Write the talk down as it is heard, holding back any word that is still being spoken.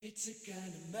It's a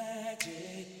kind of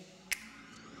magic.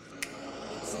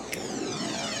 It's a kind of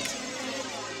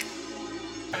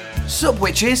magic. Sup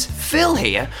witches, Phil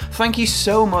here. Thank you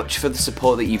so much for the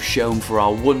support that you've shown for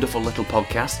our wonderful little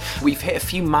podcast. We've hit a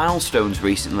few milestones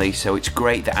recently, so it's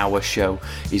great that our show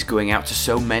is going out to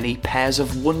so many pairs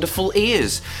of wonderful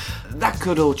ears. That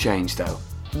could all change though.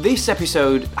 This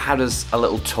episode had us a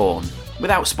little torn.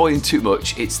 Without spoiling too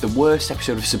much, it's the worst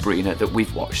episode of Sabrina that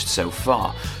we've watched so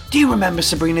far. Do you remember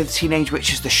Sabrina the Teenage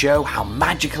Witch as the show? How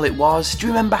magical it was? Do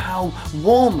you remember how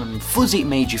warm and fuzzy it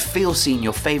made you feel seeing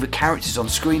your favourite characters on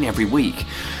screen every week?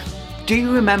 Do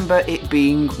you remember it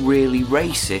being really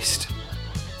racist?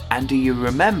 And do you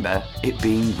remember it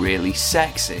being really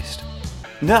sexist?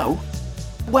 No?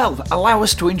 Well, allow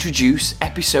us to introduce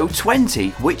episode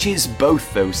 20, which is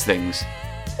both those things.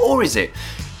 Or is it?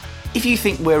 If you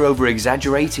think we're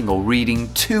over-exaggerating or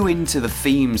reading too into the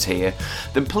themes here,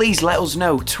 then please let us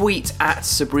know. Tweet at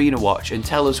SabrinaWatch and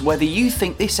tell us whether you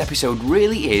think this episode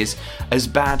really is as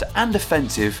bad and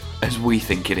offensive as we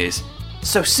think it is.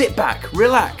 So sit back,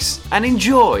 relax, and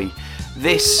enjoy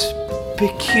this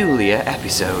peculiar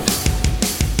episode.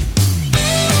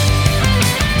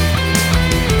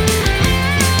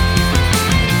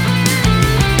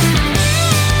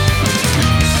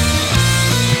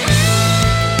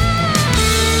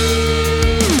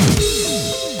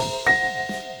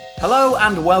 Hello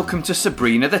and welcome to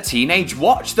Sabrina the Teenage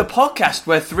Watch, the podcast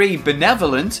where three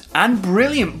benevolent and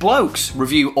brilliant blokes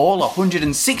review all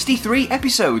 163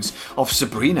 episodes of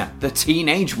Sabrina the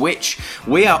Teenage Witch.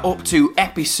 We are up to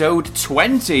episode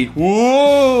 20.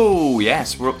 Whoa!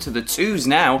 Yes, we're up to the twos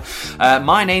now.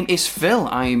 My name is Phil.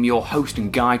 I am your host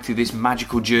and guide through this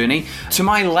magical journey. To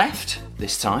my left,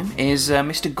 this time, is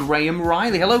Mr. Graham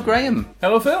Riley. Hello, Graham.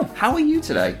 Hello, Phil. How are you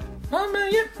today? I'm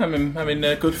in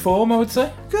good form, I would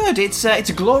say. Good. It's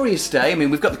a glorious day. I mean,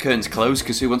 we've got the curtains closed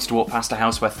because who wants to walk past a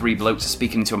house where three blokes are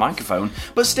speaking into a microphone?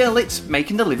 But still, it's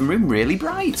making the living room really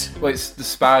bright. Well, it's the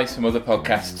spies from other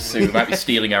podcasts who might be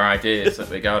stealing our ideas that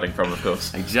we're guarding from, of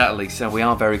course. Exactly. So we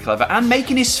are very clever. And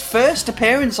making his first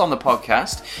appearance on the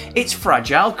podcast, it's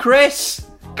Fragile Chris.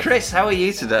 Chris, how are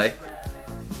you today?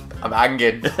 I'm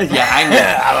hanging. You're hanging.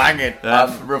 I'm hanging.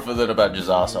 I'm rougher than a badger's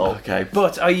arsehole. Okay,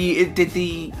 but are you?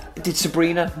 Did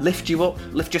Sabrina lift you up?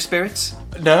 Lift your spirits?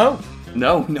 No,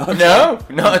 No, not at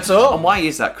And all. why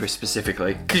is that, Chris,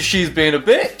 specifically? Because she's being a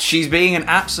bitch. She's being an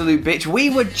absolute bitch.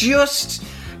 We were just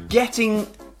getting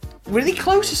really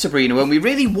close to Sabrina when we were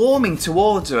really warming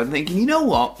towards her and thinking, you know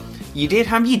what? You did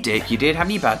have your dip, you did have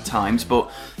your bad times,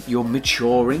 but you're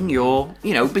maturing, you're,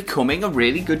 becoming a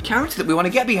really good character that we want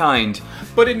to get behind.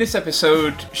 But in this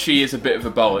episode, she is a bit of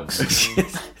a bollocks.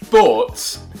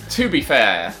 But, to be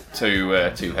fair to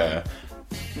her,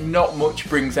 not much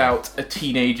brings out a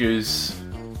teenager's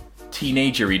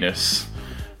teenageriness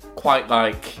quite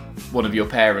like one of your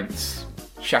parents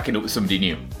shacking up with somebody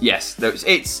new. Yes,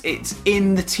 it's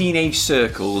in the teenage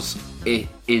circles, it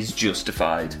is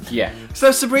justified. Yeah.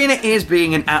 So Sabrina is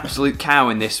being an absolute cow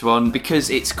in this one because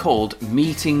it's called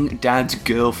Meeting Dad's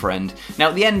Girlfriend. Now,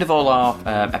 at the end of all our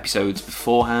episodes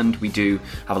beforehand, we do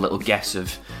have a little guess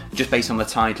of, just based on the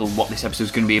title, what this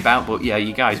episode's going to be about. But yeah,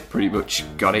 you guys pretty much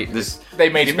got it. There's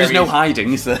no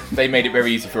hiding, is there? They made it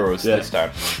very easy for us this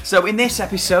time. So in this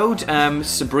episode,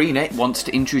 Sabrina wants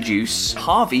to introduce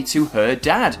Harvey to her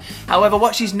dad. However,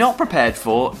 what she's not prepared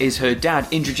for is her dad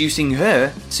introducing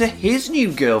her to his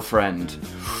new girlfriend.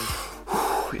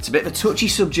 It's a bit of a touchy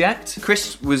subject.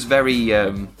 Chris was very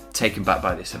taken back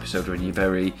by this episode, and you're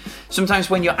very... Sometimes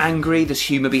when you're angry, there's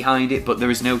humour behind it, but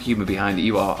there is no humour behind it.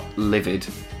 You are livid.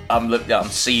 I'm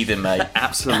seething, mate.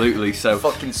 Absolutely. So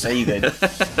Fucking seething.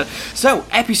 So,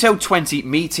 episode 20,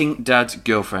 Meeting Dad's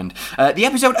Girlfriend. The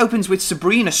episode opens with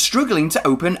Sabrina struggling to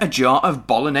open a jar of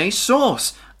bolognese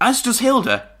sauce, as does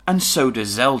Hilda, and so does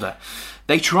Zelda.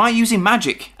 They try using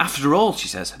magic. After all, she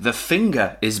says, the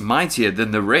finger is mightier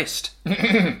than the wrist.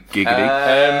 Giggity.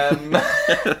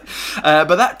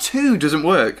 But that too doesn't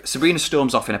work. Sabrina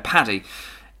storms off in a paddy.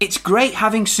 It's great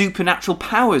having supernatural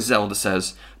powers, Zelda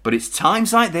says, but it's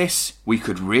times like this we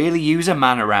could really use a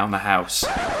man around the house.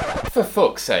 For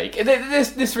fuck's sake.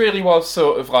 This really was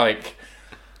sort of like...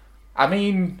 I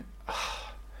mean...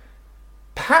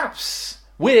 Perhaps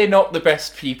we're not the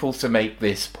best people to make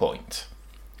this point.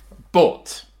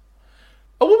 But...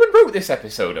 a woman wrote this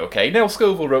episode, okay? Nell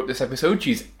Scoville wrote this episode.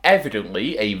 She's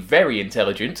evidently a very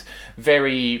intelligent,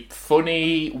 very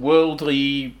funny,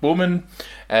 worldly woman.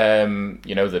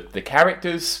 The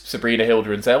characters, Sabrina,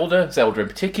 Hilda and Zelda in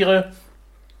particular,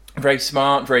 very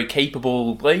smart, very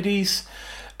capable ladies.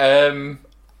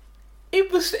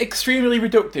 it was extremely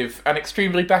reductive and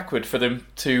extremely backward for them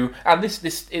to. And this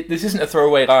isn't a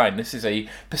throwaway line. This is a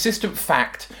persistent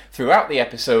fact throughout the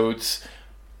episodes.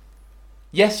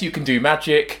 Yes, you can do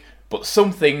magic, but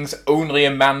some things only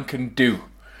a man can do.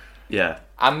 Yeah.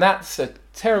 And that's a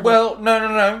terrible... Well,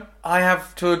 no. I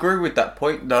have to agree with that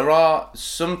point. There are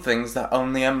some things that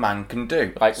only a man can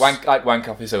do. Like wank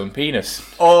off his own penis.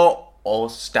 Or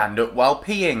stand up while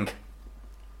peeing.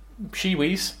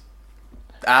 Shiwis.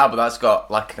 But that's got,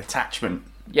 like, an attachment.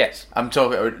 Yes. I'm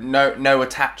talking no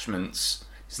attachments.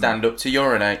 Stand up to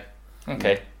urinate.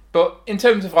 Okay. But in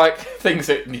terms of, like, things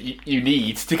that you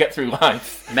need to get through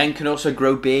life... Men can also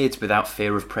grow beards without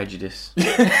fear of prejudice.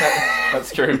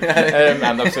 That's true. And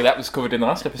obviously that was covered in the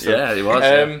last episode. Yeah, it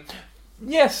was.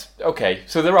 Yes, okay.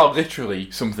 So there are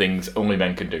literally some things only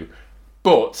men can do.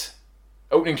 But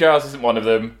opening jars isn't one of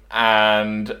them.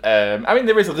 And, I mean,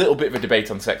 there is a little bit of a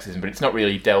debate on sexism, but it's not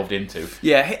really delved into.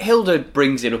 Yeah, Hilda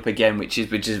brings it up again, which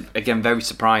is again very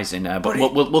surprising. But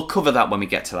we'll cover that when we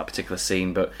get to that particular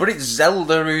scene. But it's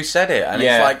Zelda who said it, and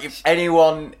Yeah. it's like, if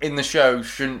anyone in the show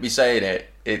shouldn't be saying it,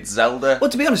 it's Zelda. well,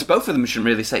 to be honest, both of them shouldn't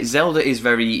really say. Zelda is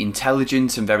very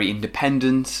intelligent and very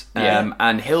independent, Yeah.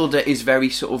 and Hilda is very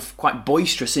sort of quite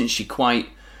boisterous, isn't she? Quite.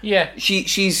 Yeah.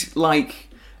 She's like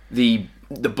the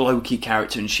blokey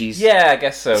character, and she's Yeah, I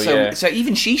guess so, yeah. So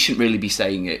even she shouldn't really be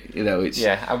saying it. You know, it's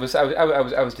Yeah, I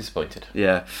was disappointed.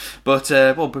 Yeah, but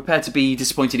prepare to be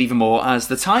disappointed even more as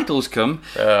the titles come,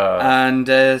 and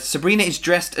Sabrina is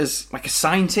dressed as like a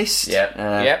scientist.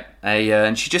 Yep.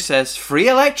 And she just says, "Free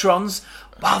electrons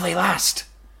while they last."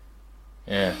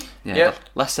 Yeah. Yeah, Yep.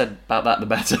 the less said about that, the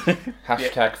better.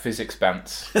 Hashtag physics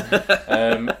bants.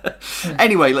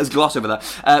 Anyway, let's gloss over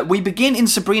that. We begin in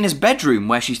Sabrina's bedroom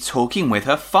where she's talking with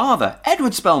her father,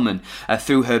 Edward Spellman,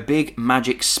 through her big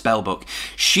magic spell book.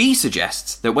 She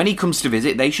suggests that when he comes to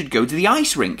visit, they should go to the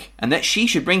ice rink and that she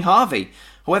should bring Harvey.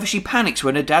 However, she panics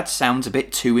when her dad sounds a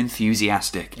bit too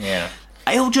enthusiastic. Yeah.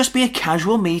 It'll just be a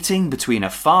casual meeting between her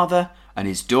father and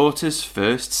his daughter's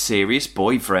first serious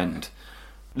boyfriend.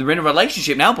 They're in a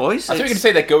relationship now, boys. I thought you were going to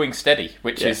say they're going steady,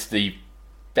 which is the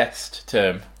best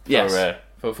term for, Yes.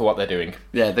 for what they're doing.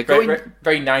 Yeah, they're Very, going... very,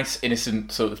 very nice,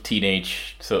 innocent, sort of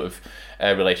teenage sort of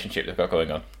relationship they've got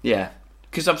going on. Yeah.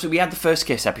 Because obviously we had the first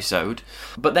kiss episode,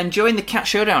 but then during the Cat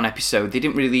Showdown episode, they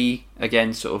didn't really,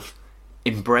 again, sort of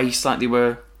embrace like they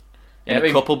were in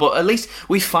a couple, but at least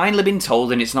we've finally been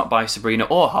told, and it's not by Sabrina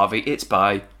or Harvey, it's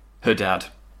by her dad.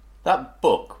 That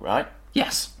book, right?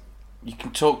 Yes. You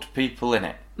can talk to people in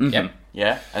it. Yep.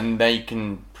 Yeah? And they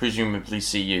can presumably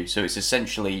see you. So it's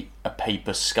essentially a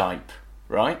paper Skype,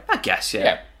 right? I guess, yeah.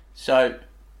 Yeah. So,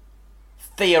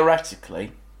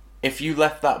 theoretically, if you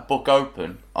left that book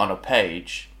open on a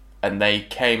page and they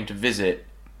came to visit,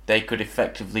 they could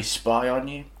effectively spy on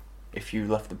you if you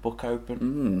left the book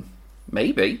open.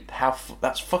 Maybe.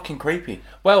 That's fucking creepy.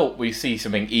 Well, we see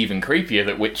something even creepier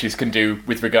that witches can do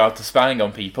with regard to spying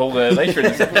on people later in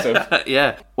this episode.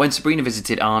 Yeah. When Sabrina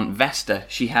visited Aunt Vesta,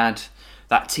 she had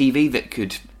that TV that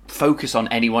could focus on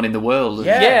anyone in the world.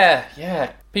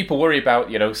 Yeah. People worry about,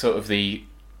 sort of the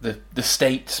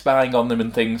state spying on them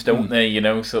and things, don't they?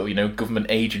 Government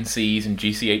agencies and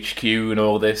GCHQ and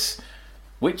all this.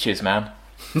 Witches, man.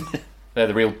 They're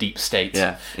the real deep state.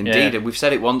 Yeah, indeed. And we've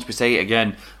said it once, we say it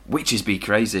again. Witches be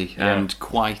crazy and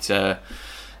quite...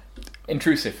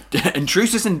 intrusive.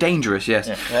 intrusive and dangerous, yes.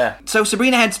 Yeah. So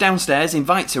Sabrina heads downstairs,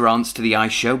 invites her aunts to the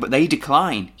ice show, but they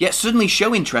decline, yet suddenly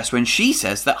show interest when she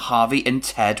says that Harvey and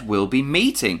Ted will be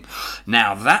meeting.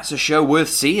 Now that's a show worth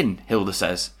seeing, Hilda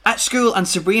says. At school, and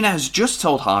Sabrina has just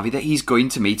told Harvey that he's going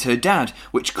to meet her dad,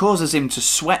 which causes him to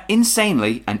sweat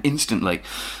insanely and instantly.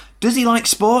 Does he like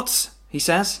sports? He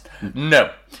says.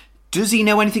 No. Does he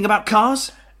know anything about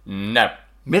cars? No.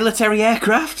 Military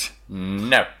aircraft?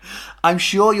 No. I'm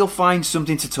sure you'll find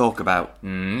something to talk about.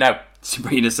 No.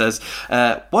 Sabrina says.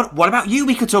 What about you?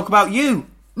 We could talk about you.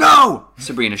 No!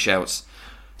 Sabrina shouts.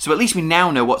 So at least we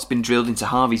now know what's been drilled into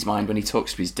Harvey's mind when he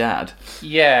talks to his dad.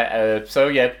 Yeah,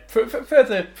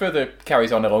 further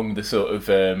carries on along the sort of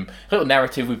little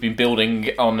narrative we've been building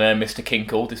on Mr.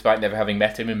 Kinkle, despite never having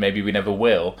met him, and maybe we never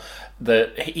will,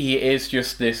 that he is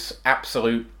just this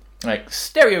absolute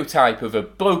stereotype of a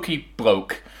blokey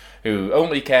bloke who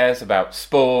only cares about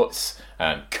sports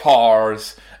and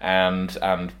cars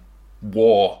and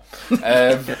war.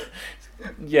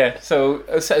 Yeah, so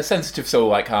a sensitive soul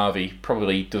like Harvey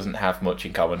probably doesn't have much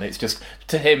in common. It's just,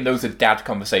 to him, those are dad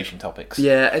conversation topics.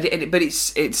 Yeah, but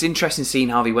it's interesting seeing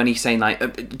Harvey when he's saying,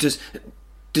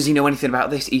 does he know anything about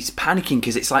this? He's panicking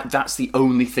because it's like that's the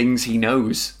only things he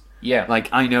knows. Yeah. Like,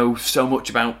 I know so much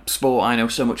about sport, I know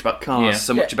so much about cars, Yeah.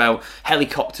 so much about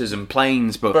helicopters and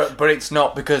planes, But it's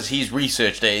not because he's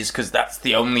researched it, it's because that's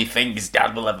the only thing his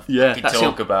dad will ever fucking that's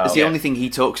talk about. It's the only thing he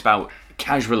talks about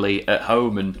casually at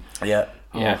home, and Yeah.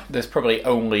 Yeah, there's probably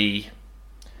only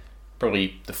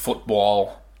the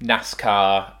football,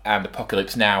 NASCAR, and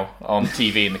Apocalypse Now on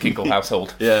TV in the Kinkle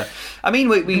household. yeah. I mean,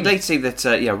 we later see that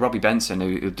Robbie Benson,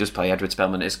 who does play Edward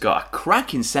Spellman, has got a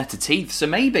cracking set of teeth. So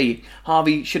maybe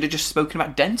Harvey should have just spoken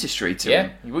about dentistry to Yeah,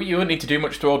 him. you wouldn't need to do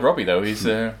much to old Robbie though. He's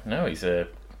he's a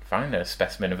fine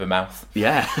specimen of a mouth.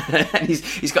 Yeah, and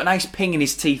he's got a nice ping in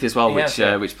his teeth as well, which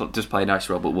Yeah. which does play a nice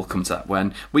role, but we'll come to that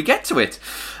when we get to it.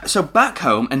 So back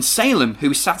home, and Salem,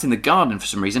 who is sat in the garden for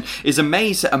some reason, is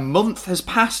amazed that a month has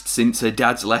passed since her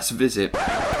dad's last visit.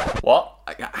 What?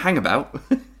 Hang about.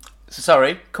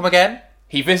 Sorry, come again?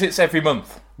 He visits every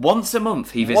month. Once a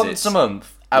month he visits. Once a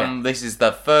month. And this is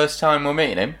the first time we're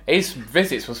meeting him. His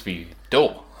visits must be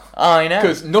dull. I know.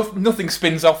 Because nothing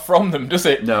spins off from them, does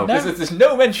it? No. There's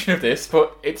no mention of this,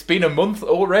 but it's been a month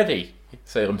already,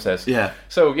 Salem says. Yeah.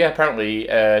 So, yeah, apparently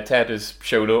Ted has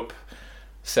showed up,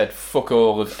 said fuck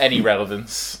all of any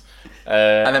relevance,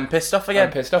 And then pissed off again.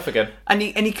 and pissed off again. And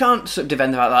he can't sort of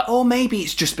defend about that. Oh, maybe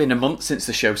it's just been a month since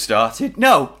the show started.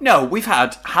 No, we've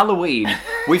had Halloween,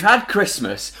 we've had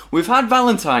Christmas, we've had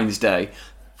Valentine's Day.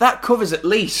 That covers at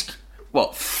least,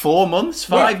 4 months,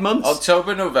 5 months?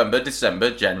 October, November,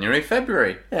 December, January,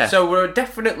 February. Yeah. So we're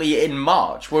definitely in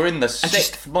March. We're in the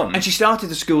sixth month. And she started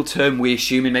the school term, we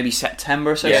assume, in maybe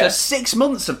September or so. Yeah. So 6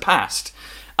 months have passed.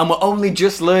 And we're only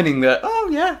just learning that,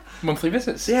 Monthly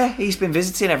visits. he's been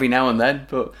visiting every now and then.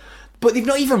 But they've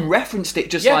not even referenced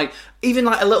it. Just Yeah. even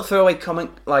a little throwaway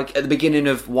comment, like at the beginning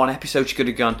of one episode, she could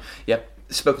have gone,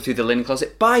 spoken through the linen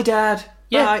closet. Bye, Dad.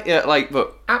 Yeah. Bye. Yeah,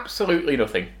 but... Absolutely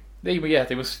nothing.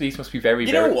 These must be very,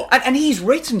 You very... know what? And he's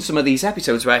written some of these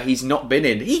episodes where he's not been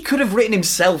in. He could have written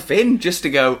himself in just to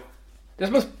go...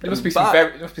 There must be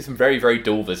But- some very, very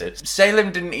dull visits.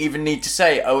 Salem didn't even need to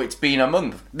say, oh, it's been a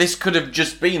month. This could have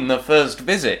just been the first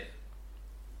visit.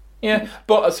 Yeah,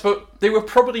 but I suppose they were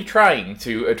probably trying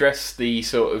to address the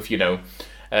sort of,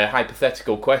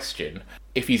 hypothetical question.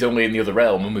 If he's only in the other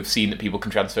realm and we've seen that people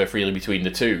can transfer freely between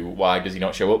the two, why does he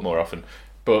not show up more often?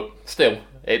 But still,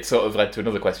 it sort of led to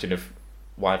another question of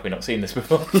why have we not seen this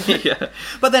before? Yeah.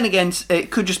 But then again,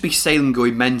 it could just be Salem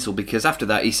going mental, because after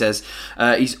that he says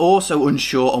he's also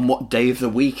unsure on what day of the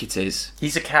week it is.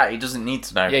 He's a cat, he doesn't need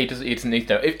to know. Yeah, he doesn't need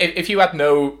to know. If you had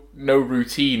no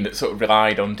routine that sort of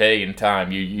relied on day and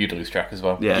time, you'd lose track as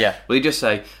well. Yeah. Well, you just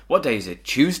say, what day is it?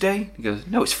 Tuesday? He goes,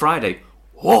 no, it's Friday.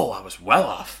 Whoa, I was well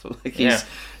off. Like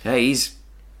he's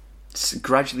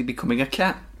gradually becoming a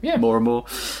cat. Yeah. More and more.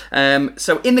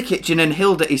 So in the kitchen, and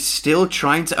Hilda is still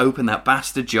trying to open that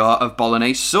bastard jar of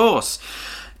bolognese sauce.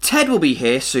 Ted will be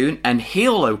here soon, and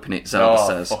he'll open it, Zelda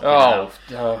says.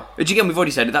 fuck. Which again, we've already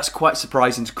said it, that's quite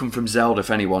surprising to come from Zelda, if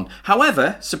anyone.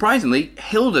 However, surprisingly,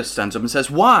 Hilda stands up and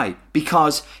says, why?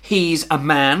 Because he's a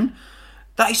man?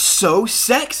 That is so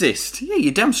sexist. Yeah,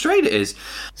 you're damn straight it is.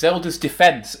 Zelda's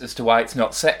defence as to why it's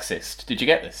not sexist, did you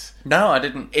get this? No, I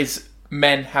didn't. Is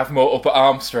men have more upper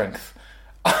arm strength.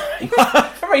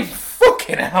 I mean,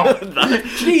 fucking hell.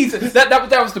 Jesus.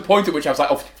 That was the point at which I was like,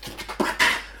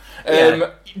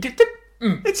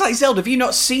 It's like, Zelda, have you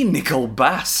not seen Nicole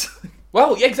Bass?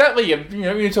 Well, yeah, exactly.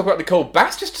 When you talk about Nicole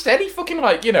Bass, just any fucking,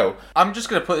 I'm just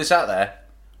going to put this out there.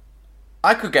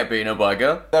 I could get beaten up by a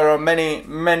girl. There are many,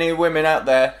 many women out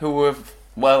there who are,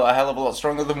 a hell of a lot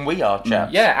stronger than we are,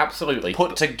 chaps. Yeah, absolutely.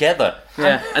 Put together.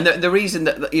 Yeah, and the reason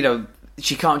that,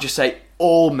 she can't just say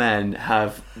all men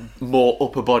have more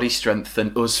upper body strength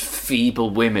than us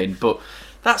feeble women, but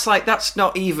that's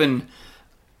not even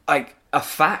like a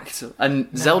fact.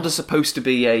 And Zelda's supposed to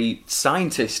be a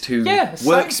scientist who works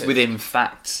scientist. within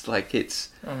facts. Like it's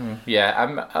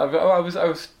Yeah, I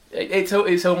was.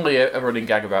 It's only a running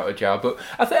gag about a jar, but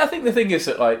I think the thing is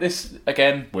that this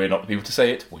again, we're not the people to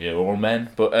say it. We're all men,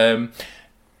 but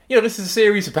this is a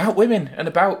series about women and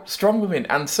about strong women,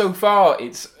 and so far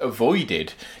it's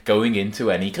avoided going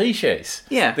into any cliches.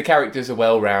 Yeah. The characters are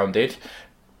well-rounded,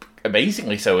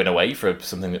 amazingly so in a way for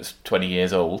something that's 20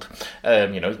 years old.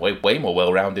 Way more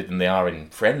well-rounded than they are in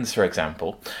Friends, for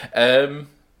example.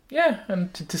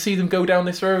 And to see them go down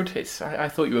this road, I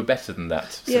thought you were better than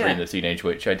that, Sabrina the Teenage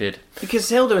Witch. I did. because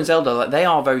Hilda and Zelda, they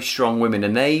are very strong women,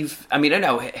 and I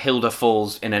know Hilda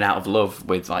falls in and out of love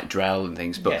with Drell and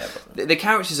things, but the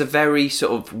characters are very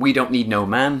sort of, we don't need no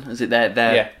man, is it?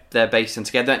 They're based on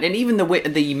together, and even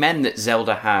the men that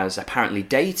Zelda has apparently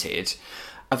dated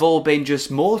have all been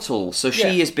just mortals. So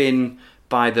she has been,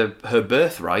 by her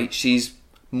birthright, she's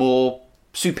more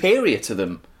superior to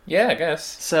them. Yeah, I guess.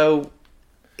 So,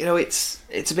 it's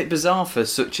a bit bizarre for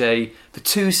for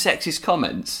two sexist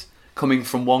comments coming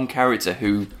from one character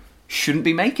who shouldn't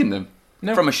be making them.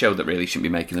 No. From a show that really shouldn't be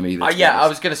making them either. I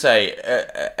was going to say,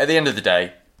 at the end of the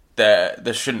day,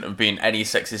 there shouldn't have been any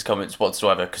sexist comments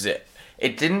whatsoever, because it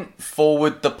didn't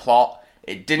forward the plot.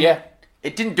 It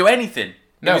didn't do anything.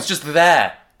 No. It was just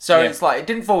there. So Yeah. it's like, it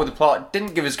didn't forward the plot, it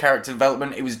didn't give us character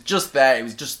development, it was just there, it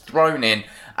was just thrown in,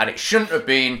 and it shouldn't have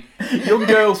been. Young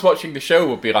girls watching the show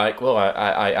would be like, well,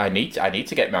 I need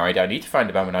to get married. I need to find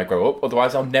a man when I grow up.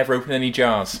 Otherwise, I'll never open any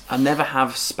jars. I never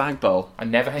have spag bowl. I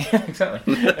never...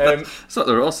 exactly. That's what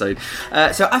they're all saying.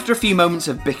 So after a few moments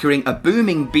of bickering, a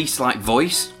booming beast-like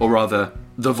voice, or rather,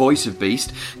 the voice of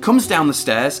Beast, comes down the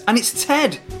stairs, and it's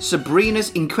Ted,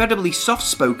 Sabrina's incredibly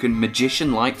soft-spoken,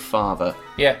 magician-like father.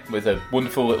 Yeah, with a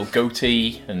wonderful little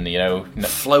goatee and,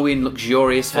 Flowing,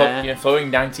 luxurious hair.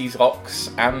 flowing 90s locks,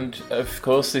 and, of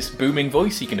course, this booming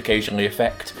voice he can occasionally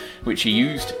affect, which he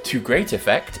used to great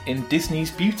effect in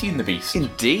Disney's Beauty and the Beast.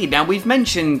 Indeed. Now, we've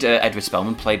mentioned Edward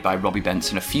Spellman, played by Robbie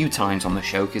Benson, a few times on the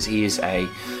show, because he is a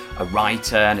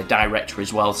writer and a director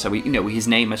as well, so his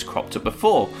name has cropped up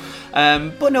before.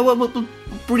 But no, we'll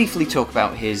briefly talk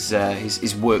about his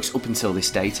works up until this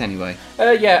date, anyway.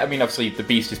 Yeah, I mean, obviously, The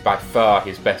Beast is by far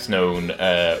his best-known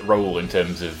role in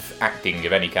terms of acting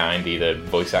of any kind, either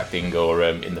voice acting or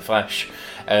in the flesh.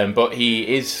 But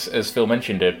he is, as Phil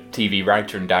mentioned, a TV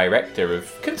writer and director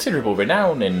of considerable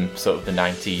renown in sort of the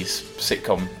 90s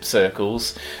sitcom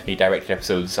circles. He directed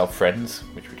episodes of Friends,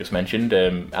 which we just mentioned,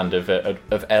 and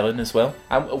of Ellen as well.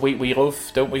 And we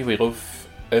love, don't we? We love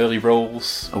early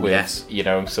roles with, yes.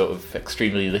 Sort of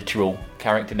extremely literal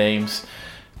character names.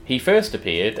 He first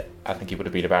appeared, I think he would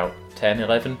have been about 10,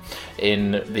 11,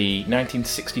 in the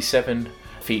 1967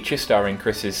 feature starring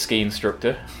Chris's ski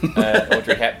instructor,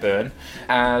 Audrey Hepburn,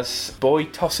 as Boy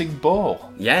Tossing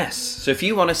Ball. Yes. So if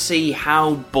you want to see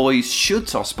how boys should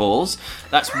toss balls,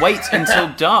 that's Wait Until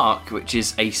Dark, which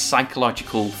is a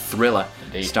psychological thriller.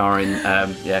 Indeed. Starring,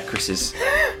 Chris's...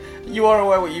 You are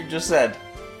aware what you've just said.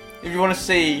 If you want to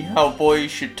see how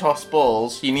boys should toss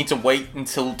balls, you need to wait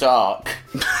until dark.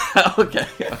 Okay.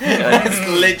 That's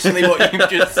literally what you've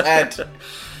just said.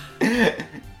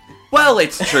 Well,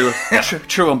 it's true.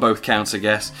 True on both counts, I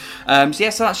guess. So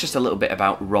that's just a little bit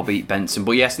about Robbie Benson.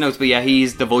 But yes, notably, he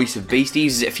is the voice of Beast. He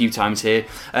uses it a few times here.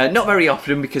 Not very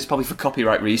often, because probably for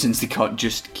copyright reasons, they can't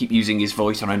just keep using his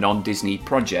voice on a non-Disney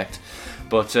project.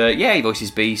 But he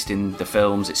voices Beast in the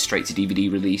films. It's straight to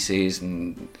DVD releases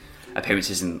and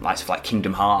appearances in likes of like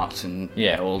Kingdom Hearts and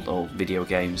all video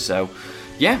games. So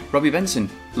Robbie Benson,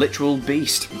 literal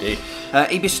beast. Indeed.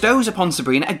 He bestows upon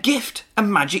Sabrina a gift, a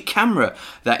magic camera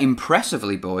that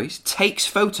impressively, boys, takes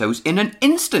photos in an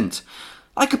instant.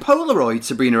 Like a Polaroid,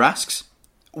 Sabrina asks.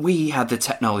 We had the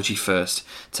technology first,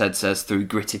 Ted says through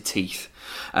gritted teeth.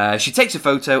 She takes a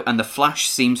photo and the flash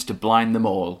seems to blind them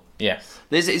all. Yes.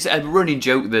 It's a running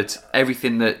joke that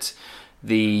everything that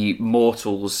the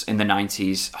mortals in the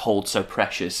 90s hold so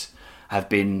precious have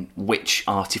been witch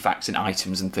artifacts and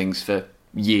items and things for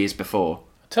years before.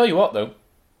 Tell you what, though.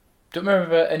 Don't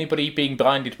remember anybody being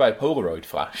blinded by a Polaroid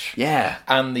flash. Yeah.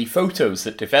 And the photos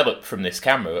that develop from this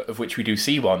camera, of which we do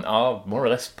see one, are more or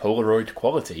less Polaroid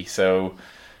quality. So,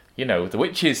 the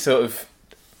witches sort of...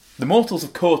 The mortals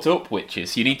have caught up,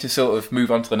 witches. You need to sort of move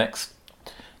on to the next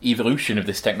evolution of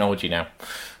this technology now.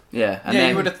 Yeah. And Yeah, then,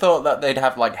 you would have thought that they'd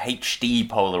have like HD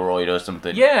Polaroid or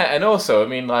something. Yeah, and also, I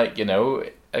mean, again,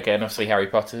 obviously Harry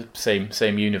Potter,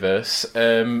 same universe.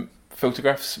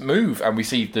 Photographs move, and we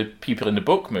see the people in the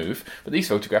book move, but these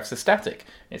photographs are static.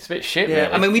 It's a bit shit, Yeah,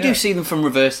 really. I mean, we do see them from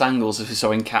reverse angles, as we saw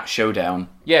in Cat Showdown.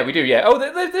 Yeah, we do. Yeah. Oh,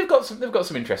 they've got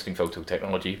some interesting photo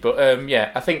technology, but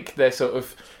I think they're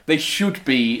they should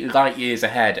be light years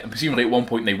ahead, and presumably at one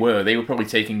point they were. They were probably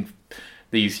taking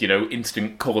these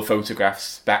instant colour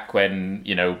photographs back when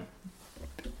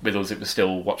with us it was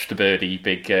still Watch the Birdie,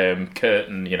 big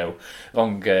curtain,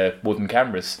 long wooden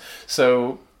cameras.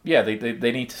 So. Yeah,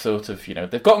 they need to sort of,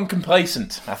 they've gotten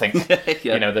complacent, I think.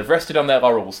 Yeah. They've rested on their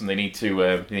laurels and they need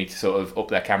to sort of up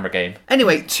their camera game.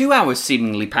 Anyway, 2 hours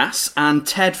seemingly pass, and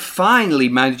Ted finally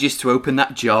manages to open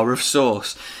that jar of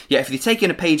sauce. Yet if they'd taken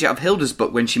a page out of Hilda's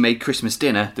book when she made Christmas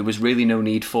dinner, there was really no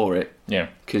need for it. Yeah.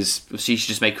 Because she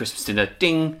just made Christmas dinner,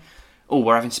 ding. Oh,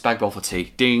 we're having spag bol for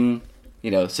tea, ding.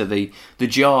 So the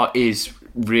jar is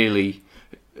really,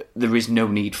 there is no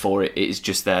need for it. It is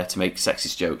just there to make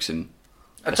sexist jokes and...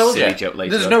 I told you, joke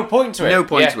later. there's no point to it. No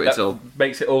point to it at that all.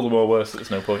 Makes it all the more worse that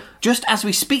there's no point. Just as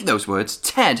we speak those words,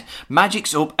 Ted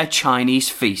magics up a Chinese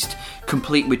feast,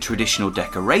 complete with traditional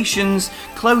decorations,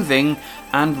 clothing,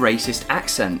 and racist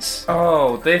accents.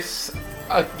 Oh, this...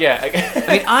 Yeah.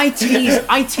 I mean,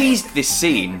 I teased this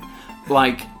scene,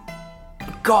 like,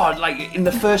 God, like in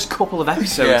the first couple of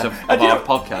episodes of our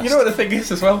podcast. You know what the thing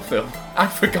is as well, Phil?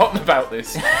 I'd forgotten about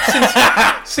this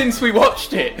since we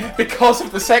watched it because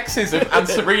of the sexism and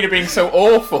Sabrina being so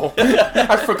awful.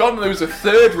 I'd forgotten there was a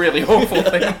third really awful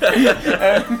thing.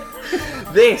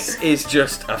 This is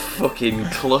just a fucking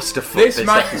clusterfuck. This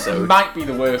episode might be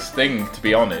the worst thing, to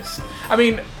be honest. I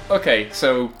mean, okay,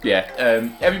 so yeah,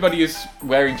 everybody is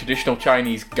wearing traditional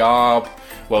Chinese garb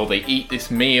while they eat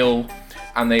this meal,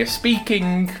 and they are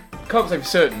speaking. Can't say for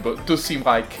certain, but it does seem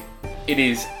like it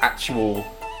is actual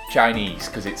Chinese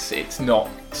because it's not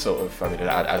sort of. I mean,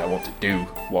 I don't want to do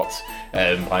what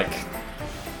like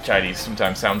Chinese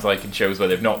sometimes sounds like in shows where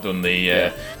they've not done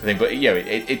the thing, but yeah,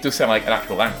 it does sound like an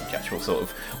actual language, actual sort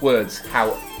of words.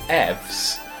 However,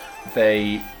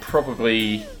 they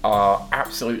probably are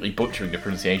absolutely butchering the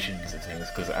pronunciations of things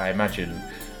because I imagine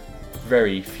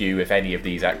very few, if any, of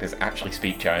these actors actually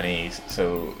speak Chinese,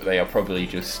 so they've probably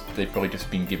just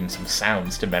been given some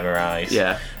sounds to memorise.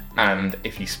 Yeah. And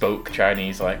if you spoke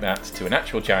Chinese like that to an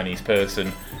actual Chinese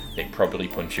person, they'd probably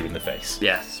punch you in the face.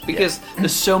 Yes, because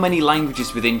there's so many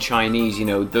languages within Chinese, you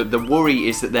know, the worry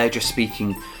is that they're just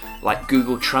speaking like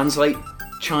Google Translate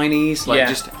Chinese, like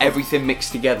just everything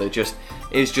mixed together,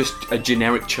 is just a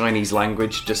generic Chinese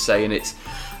language, just saying it's...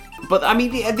 But, I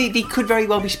mean, they could very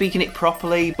well be speaking it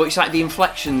properly, but it's like the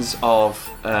inflections of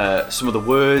some of the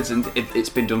words, and it's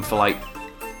been done for, like,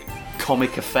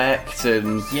 comic effect,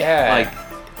 and,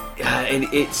 and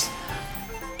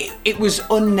it was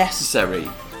unnecessary.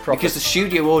 Because the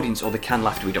studio audience, or the canned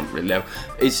laughter, we don't really know,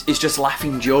 is just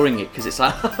laughing during it, because it's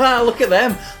like, look at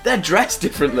them, they're dressed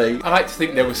differently. I like to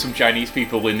think there were some Chinese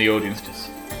people in the audience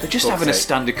They're just having a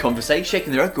standard conversation,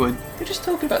 shaking their head going, they're just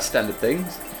talking about standard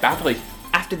things. badly.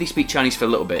 After they speak Chinese for a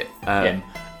little bit,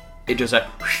 it does a,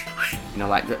 you know,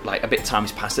 like a bit of time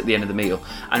has passed at the end of the meal,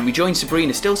 and we join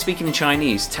Sabrina still speaking in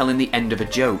Chinese, telling the end of a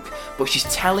joke, but she's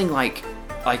telling like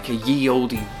a ye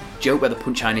olde joke where the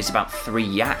punchline is about 3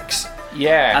 yaks.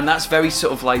 Yeah. And that's very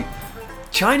sort of like,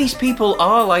 Chinese people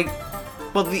are like,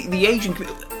 well, the Asian,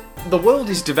 the world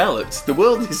is developed. The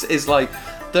world is like,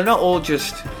 they're not all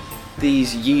just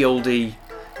these ye olde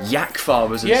yak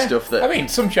farmers and stuff that... I mean,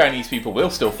 some Chinese people will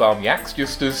still farm yaks,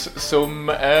 just as some,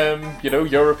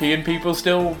 European people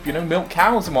still, milk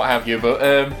cows and what have you.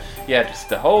 But, just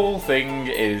the whole thing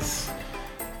is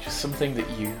just something that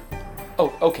you...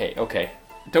 Oh, okay.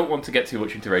 Don't want to get too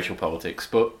much into racial politics,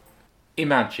 but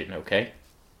imagine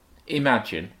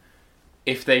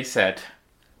if they said,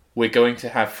 we're going to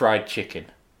have fried chicken.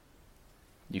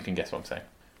 You can guess what I'm saying.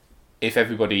 If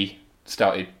everybody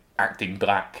started acting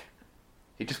black,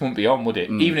 it just wouldn't be on, would it?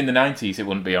 Even in the 90s, it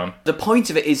wouldn't be on. The point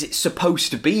of it is it's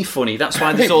supposed to be funny. That's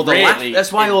why there's all the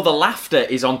that's why all the laughter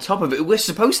is on top of it. We're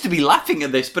supposed to be laughing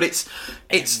at this, but it's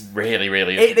really,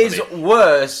 really it is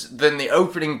worse than the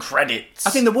opening credits.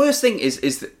 I think the worst thing is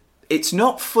that it's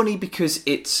not funny because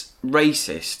it's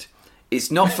racist. It's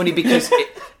not funny because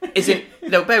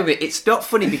no, bear with me. It's not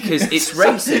funny because it's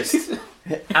racist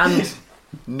and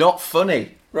not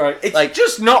funny. Right, it's like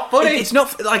just not funny. It's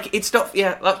not.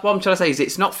 Yeah, that's what I'm trying to say. Is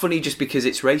it's not funny just because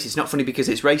it's racist. It's not funny because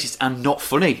it's racist and not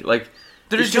funny. Like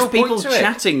there's just people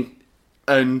chatting,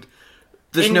 and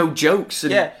there's no jokes.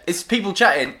 And it's people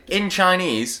chatting in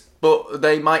Chinese, but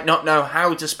they might not know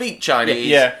how to speak Chinese.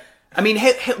 Yeah. I mean,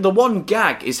 the one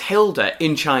gag is Hilda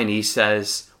in Chinese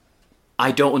says,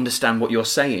 "I don't understand what you're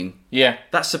saying." Yeah,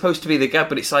 that's supposed to be the gag,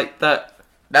 but it's like that.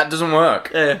 That doesn't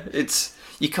work. Yeah,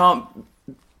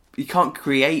 you can't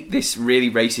create this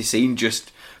really racist scene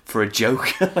just for a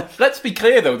joke. Let's be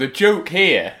clear though, the joke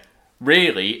here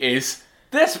really is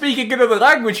they're speaking another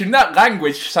language and that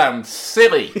language sounds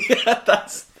silly. Yeah,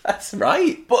 that's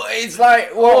right. But it's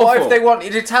like, well, what if they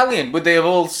wanted Italian? Would they have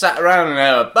all sat around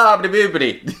and bobbity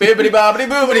boobity, bibbity bobbity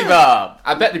boobity bob?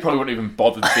 I bet they probably wouldn't even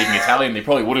bother speaking Italian. They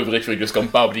probably would have literally just gone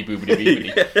bobbity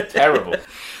boobity boobity. Terrible.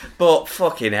 But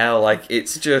fucking hell, like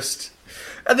it's just...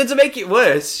 And then to make it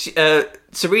worse,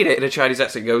 Serena in a Chinese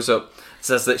accent goes up,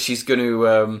 says that she's going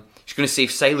to see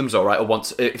if Salem's all right or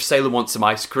if Salem wants some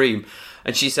ice cream,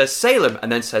 and she says Salem,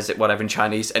 and then says it whatever in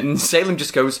Chinese, and Salem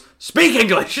just goes, "Speak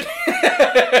English."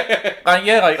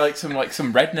 like some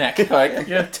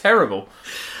redneck, terrible.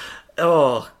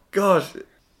 Oh God.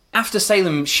 After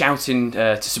Salem shouting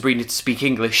to Sabrina to speak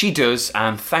English, she does,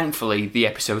 and thankfully the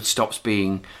episode stops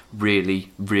being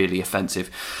really, really offensive.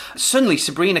 Suddenly,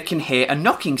 Sabrina can hear a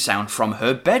knocking sound from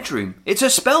her bedroom. It's her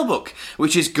spellbook,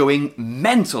 which is going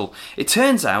mental. It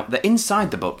turns out that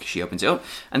inside the book, she opens it up,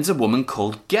 and there's a woman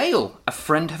called Gail, a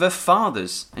friend of her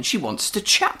father's, and she wants to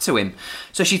chat to him.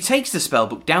 So she takes the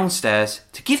spellbook downstairs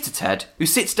to give to Ted, who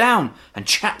sits down and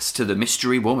chats to the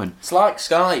mystery woman. It's like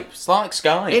Skype. It's like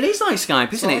Skype. It is like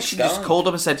Skype, isn't like it? She just Skype. called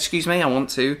up and said, "Excuse me, I want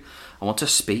to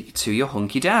speak to your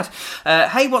hunky dad."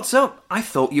 Hey, what's up? I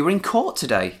thought you were in court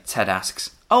today, Ted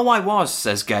asks. "Oh, I was,"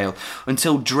 says Gail,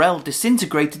 "until Drell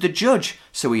disintegrated the judge,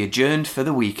 so we adjourned for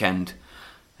the weekend."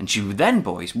 And she then,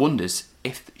 boys, wonders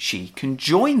if she can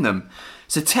join them.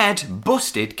 So Ted,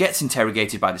 busted, gets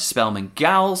interrogated by the spellman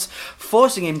Gals,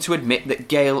 forcing him to admit that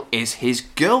Gail is his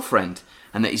girlfriend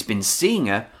and that he's been seeing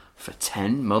her for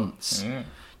 10 months.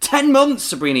 10 months,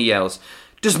 Sabrina yells.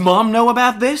 "Does Mom know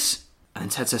about this?"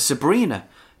 And Ted says, "Sabrina,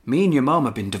 me and your mom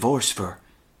have been divorced for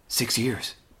 6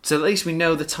 years." So at least we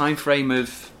know the time frame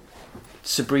of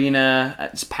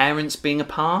Sabrina's parents being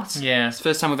apart. Yeah. It's the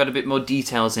first time we've had a bit more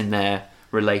details in their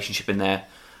relationship, in their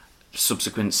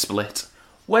subsequent split.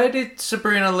 Where did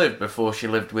Sabrina live before she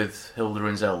lived with Hilda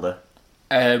and Zelda?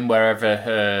 Wherever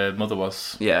her mother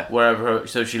was. Yeah.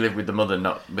 So she lived with the mother,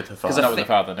 not with her father. Not with the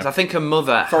father, no. 'Cause I think her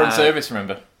mother Foreign had... service,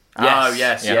 remember? Oh,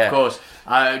 yes, Yeah. yeah, of course.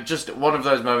 Just one of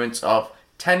those moments of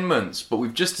 10 months, but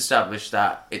we've just established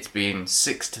that it's been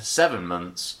 6 to 7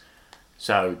 months.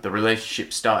 So the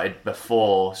relationship started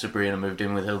before Sabrina moved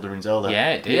in with Hilda and Zelda.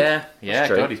 Yeah, it did. Yeah, Yeah, that's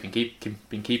true. God, he's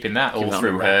been keeping that all that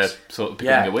through on the her reps. sort of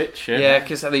becoming Yeah. a witch. Yeah,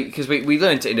 because we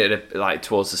learned it like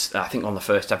towards the, I think on the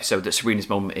first episode that Sabrina's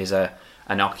mum is an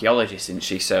archaeologist, isn't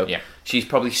she? So Yeah. she's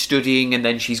probably studying and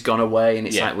then she's gone away, and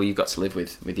it's Yeah. like, well, you've got to live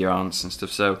with your aunts and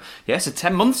stuff. So yeah, so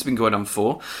 10 months has been going on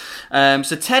for.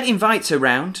 So Ted invites her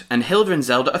round, and Hilda and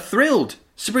Zelda are thrilled.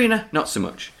 Sabrina, not so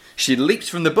much. She leaps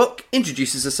from the book,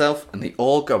 introduces herself, and they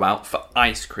all go out for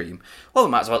ice cream. Well,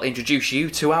 we might as well introduce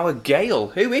you to our Gail.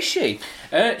 Who is she?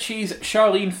 She's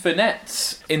Charlene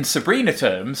Furnett. In Sabrina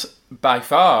terms, by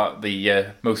far the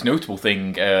most notable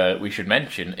thing we should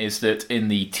mention is that in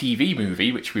the TV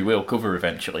movie, which we will cover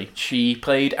eventually, she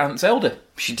played Aunt Zelda.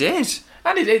 She did.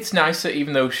 And it's nice that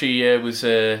even though she was...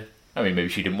 I mean, maybe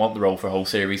she didn't want the role for a whole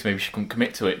series, maybe she couldn't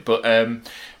commit to it, but...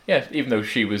 yeah, even though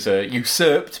she was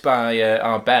usurped by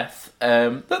our Beth,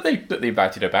 that they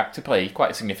invited her back to play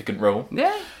quite a significant role.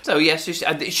 Yeah. So yes,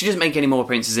 she doesn't make any more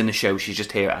appearances in the show. She's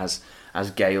just here as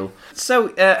Gail. So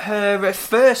her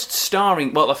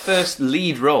first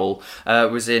lead role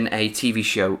was in a TV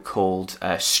show called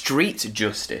Street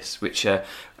Justice, which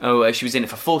she was in it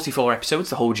for 44 episodes,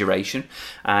 the whole duration,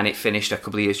 and it finished a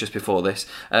couple of years just before this,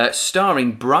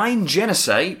 starring Brian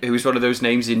Genesee, who was one of those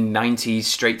names in 90s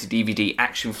straight-to-DVD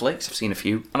action flicks. I've seen a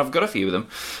few, and I've got a few of them.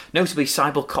 Notably,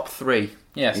 Cyber Cop 3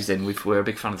 Yes. he's in. We're a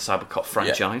big fan of the Cyber Cop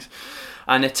franchise.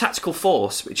 And Tactical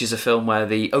Force, which is a film where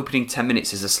the opening 10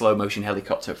 minutes is a slow-motion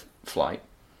helicopter flight.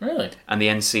 Really? And the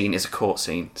end scene is a court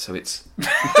scene, so it's...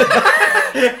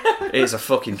 it is a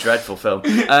fucking dreadful film.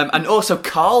 And also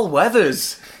Carl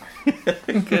Weathers.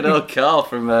 Good old Carl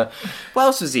from... what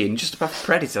else was he in? Just about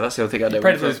Predator, that's the only thing I know.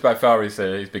 Predator is by far his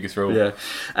biggest role. Yeah.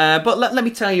 But let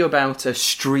me tell you about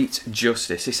Street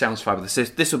Justice. This sounds fabulous.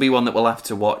 This will be one that we'll have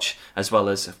to watch, as well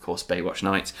as, of course, Baywatch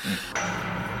Night.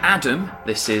 Adam,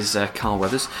 this is Carl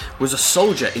Weathers, was a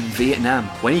soldier in Vietnam.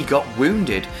 When he got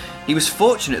wounded, he was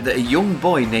fortunate that a young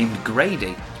boy named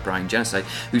Grady, Brian Genesee,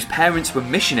 whose parents were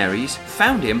missionaries,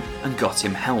 found him and got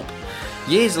him help.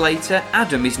 Years later,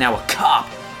 Adam is now a cop,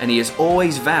 and he has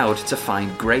always vowed to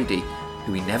find Grady,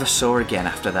 who he never saw again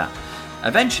after that.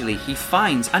 Eventually, he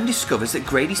finds and discovers that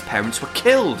Grady's parents were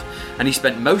killed, and he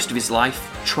spent most of his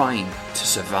life trying to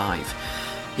survive.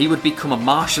 He would become a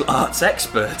martial arts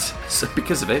expert, so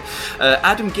because of it,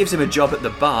 Adam gives him a job at the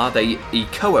bar he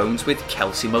co-owns with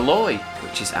Kelsey Malloy,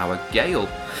 which is our Gail.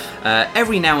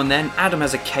 Every now and then, Adam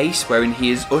has a case wherein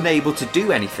he is unable to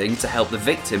do anything to help the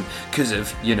victim because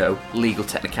of, legal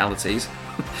technicalities.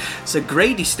 So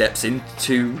Grady steps in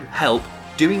to help,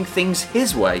 doing things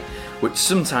his way, which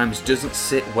sometimes doesn't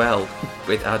sit well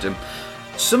with Adam.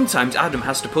 Sometimes Adam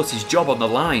has to put his job on the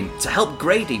line to help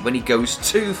Grady when he goes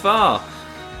too far.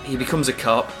 He becomes a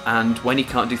cop, and when he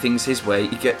can't do things his way,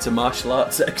 he gets a martial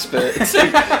arts expert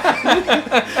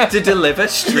to deliver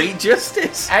street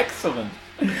justice. Excellent.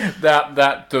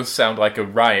 That does sound like a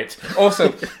riot.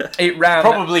 Also, it ran...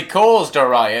 Probably caused a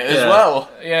riot as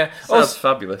well. Yeah. Sounds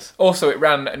fabulous. Also, it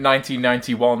ran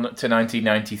 1991 to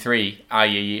 1993,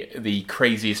 i.e. the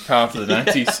craziest part of the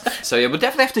 90s. So yeah, we'll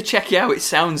definitely have to check it out. It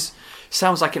sounds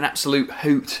like an absolute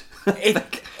hoot.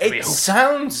 It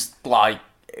sounds like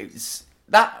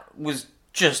that was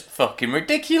just fucking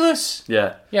ridiculous.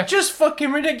 Yeah. Yeah. Just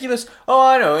fucking ridiculous. Oh,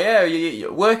 I know, yeah,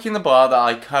 you work in the bar that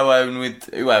I co-own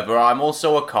with whoever. I'm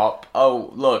also a cop.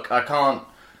 Oh, look, I can't...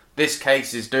 This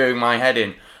case is doing my head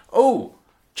in. Oh,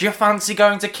 do you fancy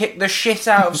going to kick the shit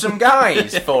out of some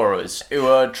guys for us who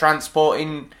are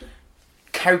transporting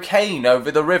cocaine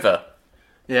over the river?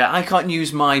 Yeah, I can't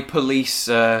use my police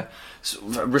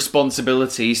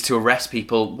responsibilities to arrest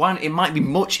people. One, it might be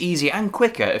much easier and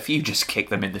quicker if you just kick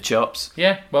them in the chops.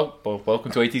 Yeah, well,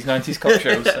 welcome to 80s, 90s cop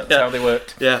shows. That's how they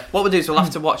worked. Yeah. What we'll do is we'll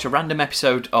have to watch a random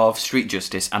episode of Street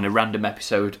Justice and a random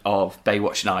episode of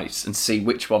Baywatch Nights and see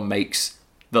which one makes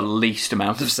the least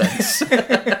amount of sense.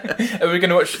 Are we going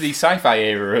to watch the sci-fi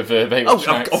era of Baywatch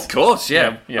Nights? Of course,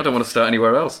 yeah. Yeah. I don't want to start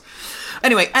anywhere else.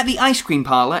 Anyway, at the ice cream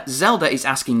parlour, Zelda is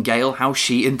asking Gale how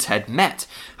she and Ted met.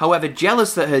 However,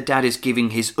 jealous that her dad is giving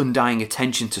his undying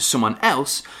attention to someone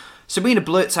else, Sabrina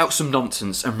blurts out some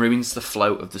nonsense and ruins the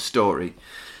flow of the story.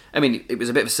 I mean, it was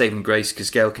a bit of a saving grace because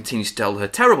Gale continues to tell her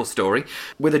terrible story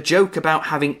with a joke about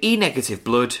having E-negative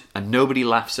blood and nobody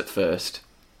laughs at first.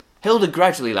 Hilda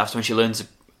gradually laughs when she learns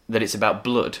that it's about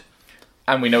blood.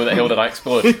 And we know that Hilda likes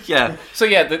blood. Yeah. So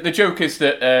yeah, the joke is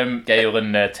that Gale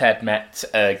and Ted met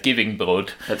giving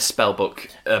blood. At Spellbook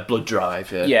blood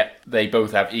drive, yeah. Yeah, they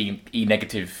both have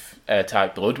E-negative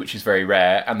type blood, which is very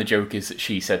rare. And the joke is that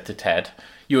she said to Ted,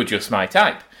 "You're just my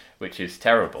type," which is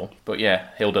terrible. But yeah,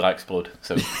 Hilda likes blood,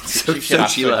 so she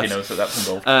laughs she when laughs. she knows that that's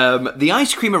involved. The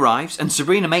ice cream arrives and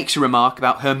Sabrina makes a remark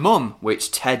about her mum,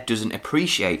 which Ted doesn't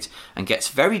appreciate, and gets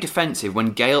very defensive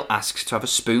when Gale asks to have a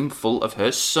spoonful of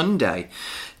her sundae.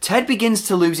 Ted begins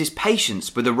to lose his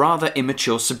patience with a rather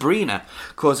immature Sabrina,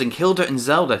 causing Hilda and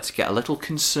Zelda to get a little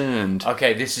concerned.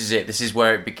 Okay, this is it. This is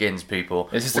where it begins, people.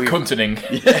 This is the cunting.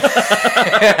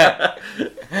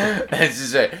 This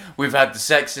is it. We've had the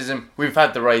sexism, we've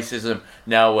had the racism,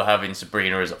 now we're having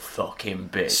Sabrina as a fucking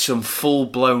bitch. Some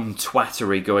full-blown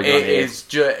twattery going on It here. is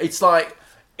it's like,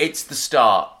 it's the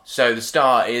start. So the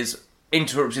start is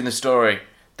interrupting the story,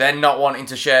 then not wanting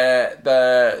to share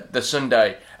the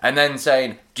sundae, and then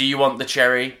saying, "Do you want the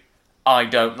cherry? I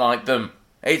don't like them."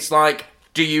 It's like,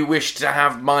 "Do you wish to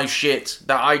have my shit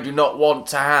that I do not want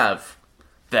to have?"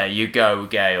 There you go,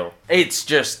 Gale. It's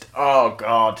just, oh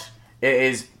god. It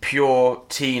is pure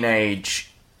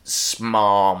teenage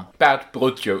smarm. Bad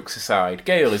blood jokes aside,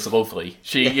 Gale is lovely.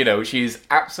 She, she's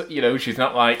absolutely, she's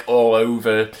not like all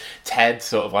over Ted,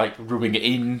 sort of like rubbing it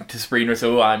into Sabrina.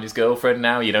 So I'm his girlfriend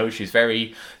now. She's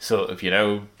very sort of,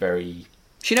 very.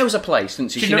 She knows her place, doesn't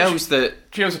she? She knows that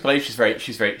She knows her place.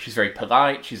 She's very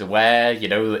polite. She's aware.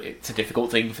 That it's a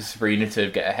difficult thing for Sabrina to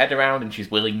get her head around, and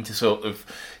she's willing to sort of,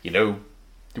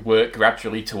 work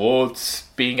gradually towards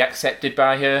being accepted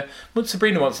by her. But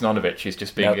Sabrina wants none of it. She's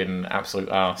just being an absolute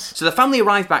arse. So the family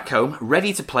arrive back home,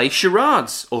 ready to play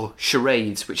charades, or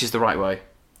charades, which is the right way.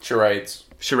 Charades.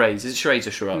 Charades. Is it charades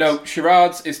or charades? No,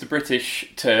 charades is the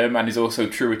British term and is also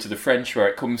truer to the French where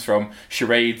it comes from.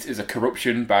 Charades is a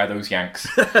corruption by those Yanks.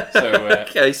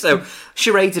 Okay, so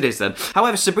charades it is then.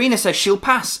 However, Sabrina says she'll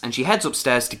pass, and she heads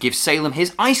upstairs to give Salem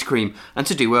his ice cream and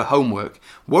to do her homework,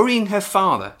 worrying her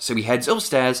father, so he heads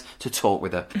upstairs to talk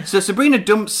with her. So Sabrina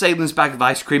dumps Salem's bag of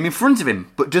ice cream in front of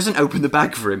him, but doesn't open the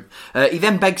bag for him. He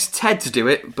then begs Ted to do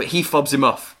it, but he fobs him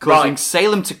off, causing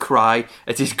Salem to cry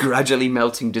at his gradually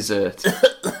melting dessert.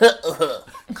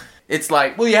 It's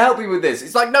like, will you help me with this?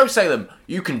 It's like, no, Salem,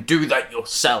 you can do that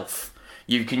yourself.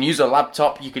 You can use a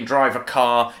laptop, you can drive a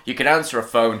car, you can answer a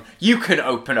phone, you can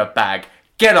open a bag.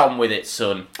 Get on with it,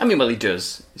 son. I mean, well, he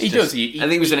does. He does. I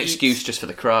think it was an excuse just for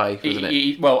the cry, wasn't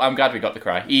it? Well, I'm glad we got the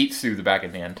cry. He eats through the bag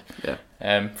in the end.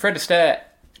 Yeah. Fred Astaire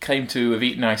claimed to have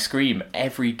eaten ice cream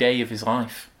every day of his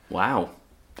life. Wow.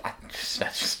 I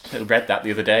just read that the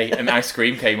other day, and ice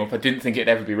cream came up. I didn't think it'd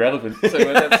ever be relevant. So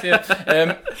that's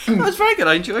That was very good.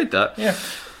 I enjoyed that. Yeah.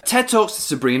 Ted talks to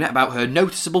Sabrina about her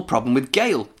noticeable problem with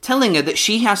Gale, telling her that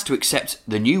she has to accept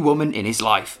the new woman in his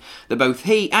life, that both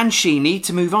he and she need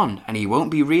to move on, and he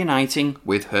won't be reuniting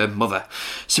with her mother.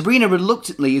 Sabrina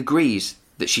reluctantly agrees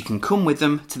that she can come with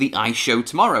them to the ice show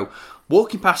tomorrow,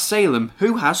 walking past Salem,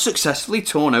 who has successfully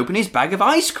torn open his bag of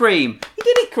ice cream. He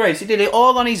did it, Chris. He did it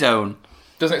all on his own.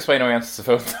 Doesn't explain how he answers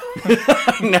the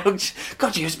phone. No,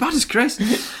 God, you're as bad as Chris.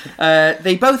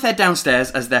 They both head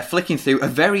downstairs as they're flicking through a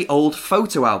very old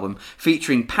photo album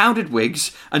featuring powdered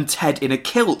wigs and Ted in a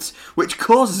kilt, which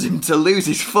causes him to lose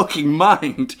his fucking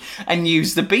mind and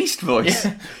use the Beast voice.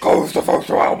 Yeah. Goes the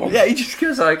photo album. Yeah, he just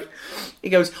goes like,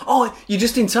 "Oh, you're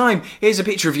just in time. Here's a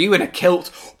picture of you in a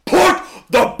kilt. Put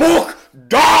the book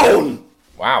down!"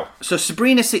 Wow. So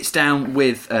Sabrina sits down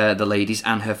with the ladies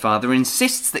and her father and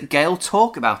insists that Gale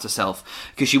talk about herself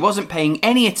because she wasn't paying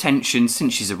any attention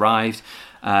since she's arrived,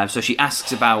 So she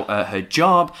asks about her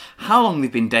job, how long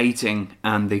they've been dating,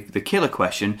 and the killer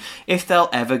question, if they'll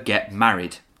ever get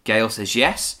married. Gail says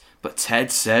yes, but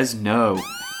Ted says no.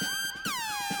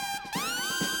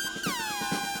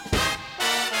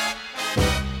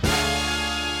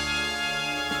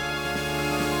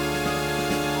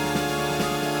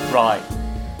 Right.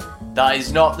 That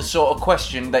is not the sort of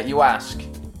question that you ask.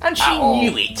 And she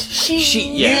knew it.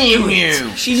 She knew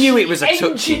it. She knew it was a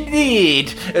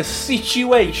engineered a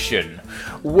situation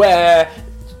where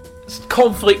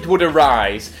conflict would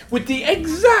arise with the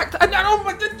exact. You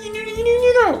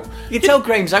know. You can tell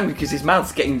Graham's angry because his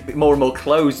mouth's getting more and more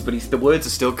closed, but the words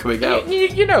are still coming out.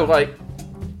 You know, like.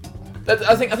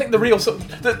 I think the real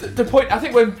the point. I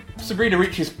think when Sabrina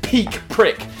reaches peak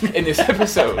prick in this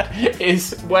episode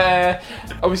is where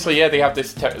obviously they have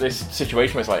this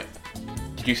situation where it's like,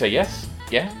 did you say yes?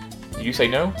 Yeah. Did you say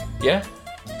no? Yeah.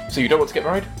 So you don't want to get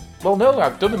married? Well, no,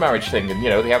 I've done the marriage thing, and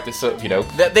they have this sort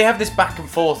of They have this back and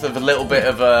forth of a little bit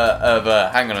of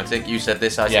a hang on, I think you said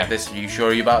this, I said this. Are you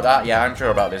sure about that? Yeah, I'm sure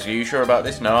about this. Are you sure about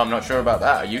this? No, I'm not sure about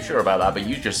that. Are you sure about that? But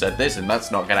you just said this, and that's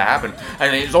not going to happen.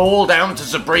 And it's all down to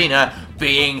Sabrina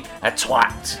being a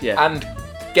twat. Yeah. And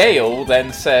Gail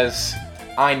then says,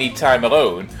 "I need time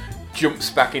alone."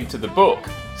 Jumps back into the book.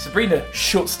 Sabrina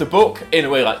shuts the book in a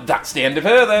way like, that's the end of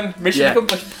her then. Mission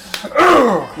accomplished.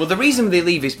 Well, the reason they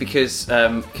leave is because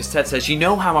Ted says, you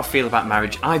know how I feel about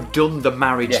marriage. I've done the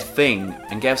marriage thing.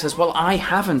 And Gail says, well, I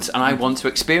haven't, and I want to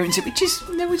experience it, which is,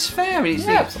 it's fair.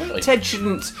 Absolutely. Ted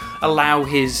shouldn't allow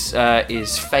his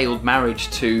failed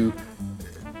marriage to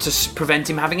prevent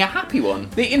him having a happy one.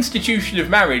 The institution of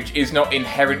marriage is not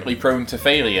inherently prone to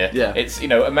failure. Yeah. It's,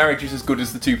 a marriage is as good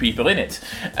as the two people in it.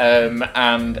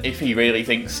 And if he really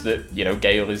thinks that,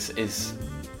 Gail is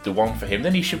the one for him,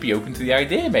 then he should be open to the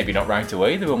idea. Maybe not right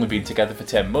away. They've only been together for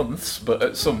 10 months, but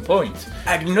at some point.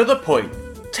 At another point,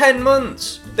 10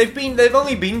 months. They've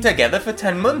only been together for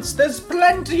 10 months. There's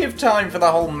plenty of time for the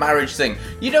whole marriage thing.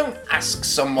 You don't ask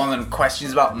someone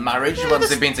questions about marriage once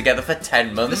they've been together for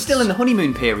 10 months. They're still in the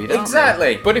honeymoon period, aren't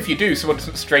Exactly. But if you do, someone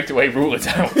doesn't straight away rule it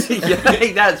out. they?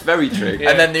 Yeah, that's very true.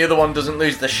 And then the other one doesn't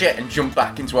lose the shit and jump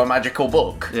back into a magical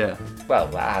book. Yeah. Well,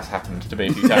 that has happened to me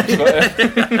a few times.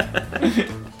 But,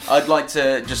 I'd like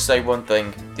to just say one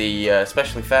thing. The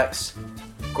special effects,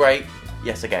 great.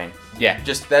 Yes, again. yeah.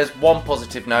 Just there's one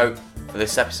positive note for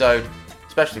this episode.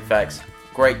 Special effects,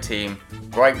 great team,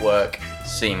 great work,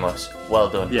 seamless. Well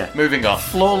done. Yeah. Moving on.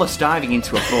 Flawless diving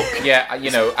into a book. Yeah,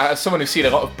 as someone who's seen a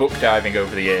lot of book diving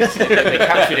over the years, they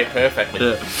captured it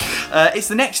perfectly. It's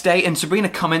the next day, and Sabrina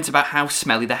comments about how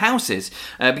smelly the house is,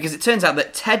 because it turns out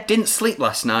that Ted didn't sleep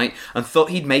last night and thought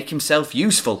he'd make himself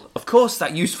useful. Of course,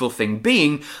 that useful thing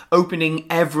being opening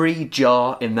every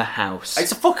jar in the house.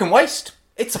 It's a fucking waste.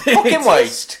 It's a fucking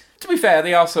waste. To be fair,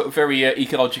 they are sort of very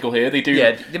ecological here. They do.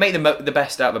 Yeah, they make the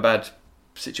best out of a bad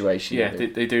situation. Yeah,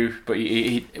 they do. But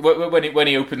when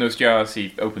he opened those jars,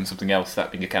 he opened something else,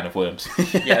 that being a can of worms.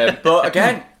 Yeah, but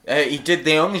again, he did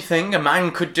the only thing a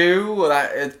man could do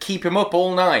that keep him up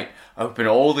all night. Open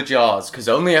all the jars, because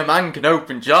only a man can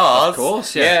open jars. Of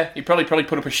course, Yeah, he probably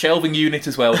put up a shelving unit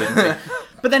as well, didn't he?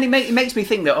 But then it makes me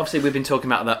think that obviously we've been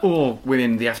talking about that. Oh,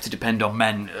 women, they have to depend on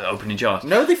men opening jars.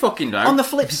 No, they fucking don't. On the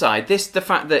flip side, the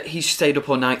fact that he's stayed up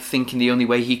all night thinking the only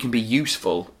way he can be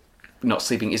useful, not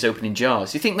sleeping, is opening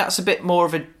jars. Do you think that's a bit more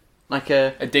of a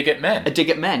dig at men? a dig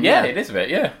at men? Yeah, it is a bit.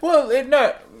 Yeah. Well,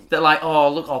 no. They're like, oh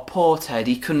look, poor Ted,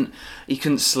 he couldn't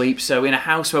sleep. So in a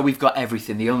house where we've got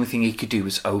everything, the only thing he could do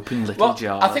was open little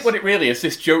jars. I think what it really is,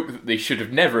 this joke that they should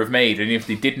have never have made, and if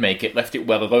they did make it, left it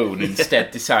well alone, and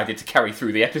instead decided to carry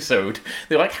through the episode.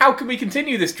 They're like, how can we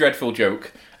continue this dreadful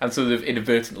joke? And so they've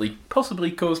inadvertently,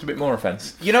 possibly caused a bit more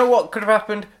offence. You know what could have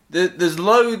happened? There's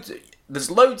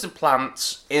loads of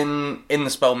plants in the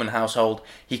Spellman household.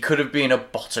 He could have been a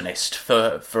botanist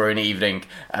for an evening,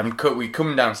 and we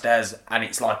come downstairs and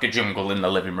it's like a jungle in the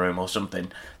living room or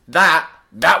something. That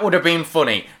would have been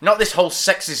funny. Not this whole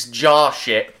sexist jar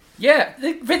shit. Yeah,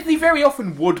 they very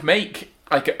often would make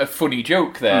like a funny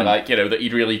joke there, like, that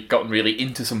he'd really gotten really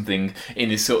into something in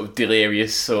his sort of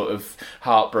delirious, sort of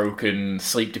heartbroken,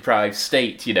 sleep-deprived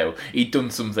state, He'd done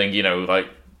something, like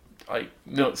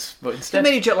nuts, but instead...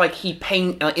 They made a joke like in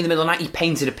the middle of the night he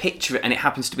painted a picture, and it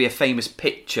happens to be a famous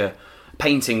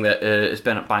painting that has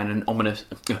been up by an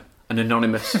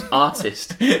anonymous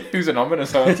artist. Who's an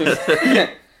ominous artist?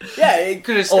 Yeah, he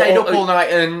could have stayed up all night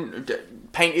and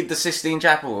painted the Sistine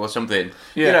Chapel or something.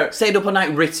 Yeah. Stayed up all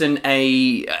night, written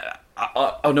an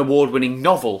award-winning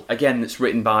novel, again, that's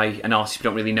written by an artist we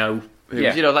don't really know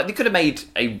You know, like they could have made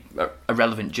a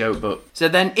relevant joke, but... So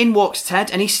then in walks Ted,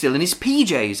 and he's still in his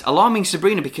PJs, alarming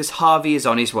Sabrina because Harvey is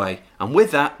on his way. And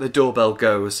with that, the doorbell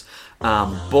goes.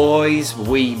 Boys,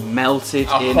 we melted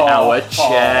in our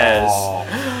chairs.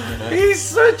 He's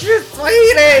such a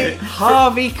sweetie!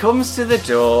 Harvey comes to the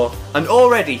door, and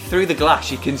already through the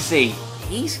glass you can see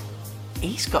he's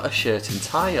got a shirt and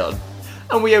tie on.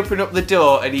 And we open up the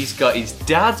door, and he's got his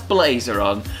dad's blazer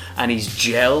on, and he's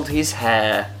gelled his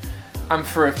hair. And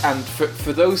for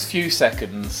those few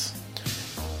seconds,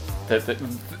 the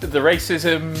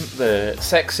racism, the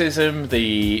sexism,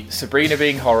 the Sabrina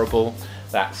being horrible,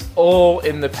 that's all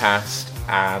in the past,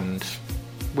 and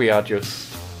we are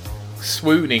just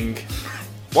swooning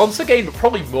once again, but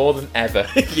probably more than ever.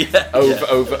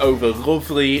 over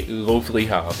lovely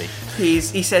Harvey. He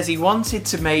says he wanted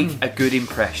to make a good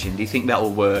impression. Do you think that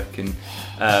will work? And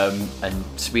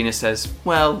Sabrina says,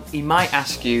 well, he might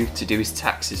ask you to do his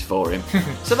taxes for him.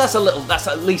 So that's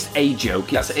at least a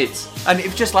joke. And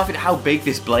it's just laughing at how big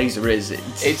this blazer is.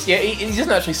 He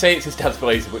doesn't actually say it's his dad's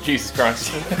blazer, but Jesus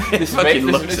Christ, this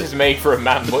is made for a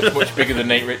man much bigger than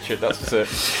Nate Richard. That's for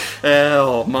certain.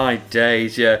 Oh my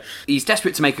days, yeah. He's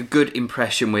desperate to make a good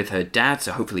impression with her dad,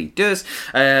 so hopefully he does.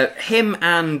 Him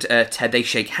and Ted, they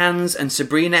shake hands, and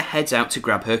Sabrina heads out to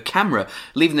grab her camera,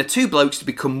 leaving the two blokes to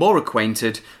become more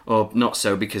acquainted, or not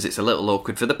so because it's a little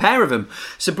awkward for the pair of them.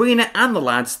 Sabrina and the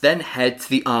lads then head to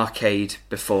the arcade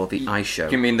before the ice show.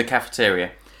 You mean the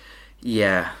cafeteria?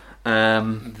 Yeah. Well,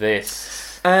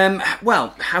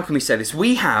 how can we say this?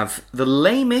 We have the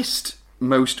lamest,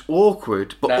 most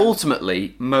awkward, but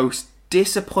ultimately most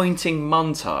disappointing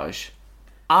montage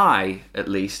I, at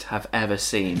least, have ever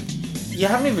seen. You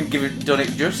haven't even done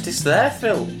it justice there,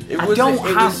 Phil. I don't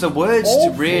have the words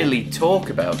to really talk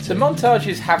about it. The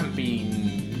montages haven't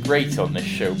been great on this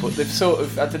show, but they've sort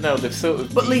of,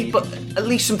 But at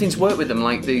least something's worked with them,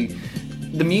 like the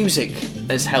music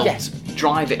has helped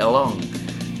drive it along.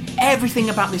 Everything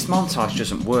about this montage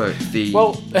doesn't work.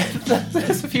 Well,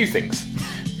 there's a few things.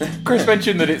 Chris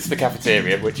mentioned that it's the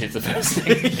cafeteria, which is the first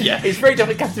thing. Yeah. It's very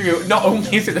definitely cafeteria. Not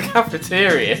only is it the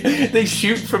cafeteria, they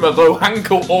shoot from a low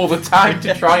angle all the time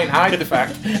to try and hide the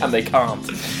fact, and they can't.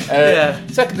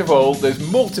 Second of all, there's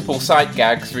multiple sight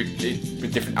gags with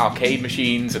different arcade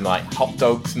machines and like hot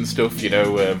dogs and stuff,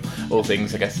 all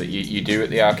things I guess that you do at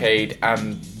the arcade,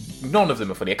 and none of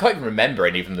them are funny. I can't even remember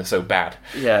any of them, they're so bad.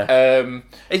 Yeah.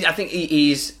 I think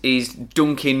he's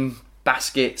dunking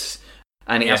baskets.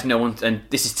 And he has no one, and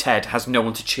this is Ted, has no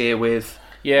one to cheer with.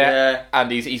 Yeah.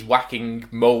 And he's whacking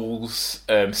moles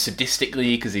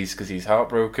sadistically because he's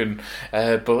heartbroken.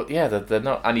 But yeah, they're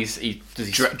not. And he's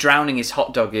drowning his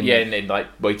hot dog in in like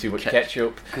way too much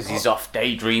ketchup because he's off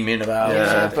daydreaming about.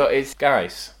 Yeah, but it's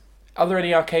guys. Are there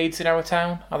any arcades in our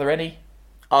town? Are there any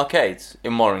arcades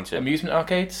in Warrington? Amusement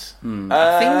arcades?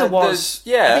 I think there was.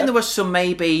 I think there was some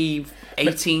maybe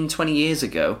 18, 20 years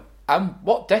ago.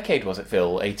 What decade was it,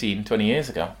 Phil? 18, 20 years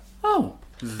ago? Oh.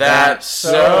 That's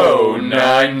so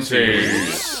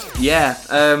 90s. Yeah,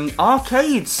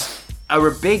 arcades are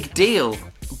a big deal,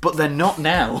 but they're not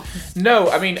now. No,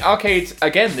 I mean, arcades,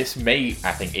 again, this I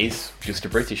think, is just a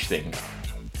British thing.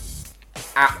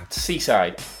 At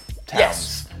seaside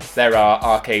towns, there are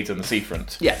arcades on the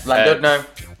seafront. Yeah, Llandudno,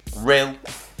 Rhyl,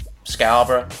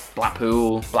 Scarborough,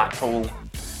 Blackpool.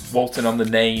 Walton on the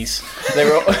Naze.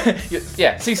 They're all,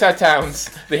 seaside towns.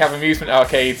 They have amusement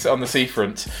arcades on the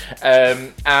seafront,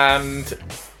 and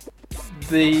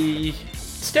the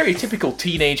stereotypical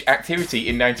teenage activity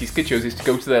in 90s kid shows is to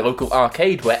go to their local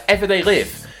arcade wherever they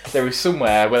live. There is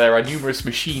somewhere where there are numerous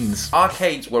machines.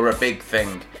 Arcades were a big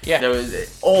thing. Yeah, there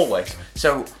was always.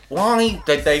 So why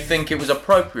did they think it was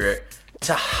appropriate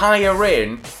to hire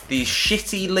in these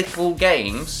shitty little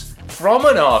games from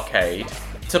an arcade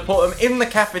to put them in the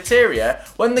cafeteria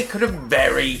when they could have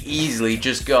very easily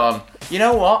just gone, you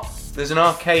know what? There's an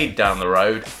arcade down the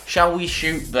road. Shall we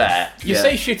shoot there? You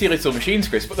say shitty little machines,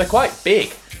 Chris, but they're quite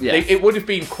big. Yeah. It would have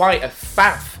been quite a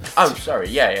faff. Oh, sorry.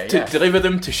 Yeah. To deliver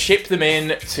them, to ship them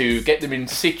in, to get them in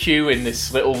situ in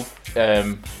this little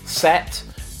set.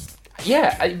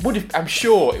 Yeah, I'm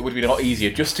sure it would have been a lot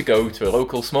easier just to go to a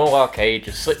local small arcade,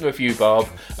 just slip them a few bob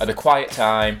at a quiet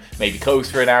time, maybe close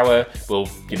for an hour. We'll,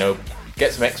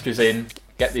 get some extras in,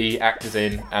 get the actors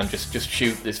in, and just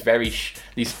shoot these very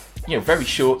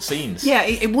short scenes. Yeah,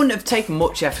 it wouldn't have taken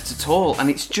much effort at all, and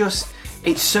it's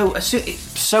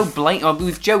so blatant.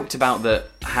 We've joked about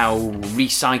how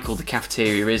recycled the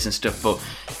cafeteria is and stuff, but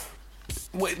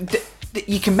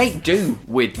you can make do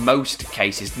with most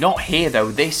cases. Not here though.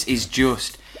 This is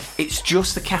just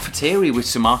the cafeteria with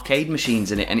some arcade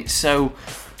machines in it, and it's so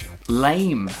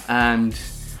lame and.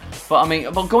 But I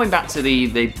mean, well, going back to the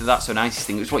That's So 90s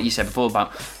thing, it's what you said before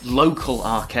about local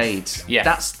arcades. Yeah.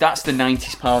 That's the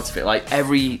 90s part of it. Like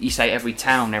every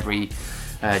town, every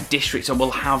district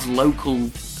will have local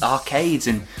arcades,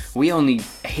 and we only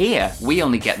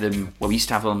get them. Well, we used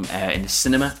to have them in the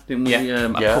cinema, didn't we?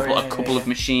 A couple of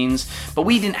machines, but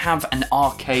we didn't have an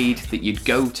arcade that you'd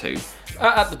go to.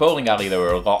 At the bowling alley, there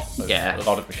were a lot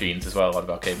of machines as well, a lot of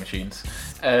arcade machines.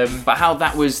 But how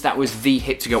that was the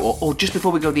hit to go, or just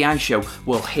before we go to the ice show,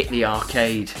 we'll hit the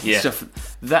arcade.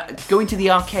 Stuff that going to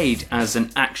the arcade as an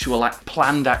actual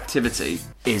planned activity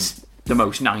is the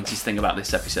most 90s thing about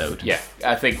this episode. Yeah,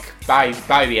 I think by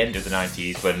the end of the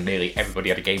 90s, when nearly everybody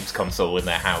had a games console in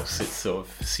their house, it sort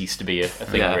of ceased to be a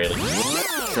thing, really.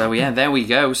 So yeah, there we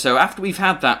go. So after we've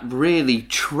had that really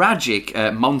tragic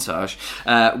montage,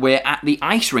 we're at the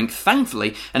ice rink,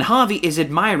 thankfully, and Harvey is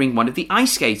admiring one of the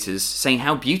ice skaters, saying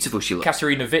how beautiful she looks.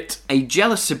 Katarina Witt. A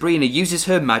jealous Sabrina uses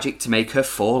her magic to make her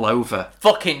fall over.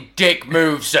 Fucking dick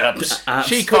moves ups.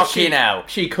 She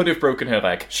could have broken her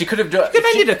leg. She could have done. Could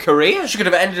have ended a career. She could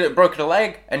have broken a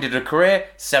leg, ended a career,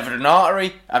 severed an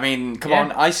artery. I mean, come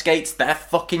on, ice skates, they're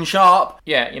fucking sharp.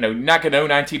 Yeah, Nagano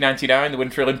 1999, the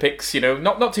Winter Olympics,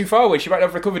 not too far away. She might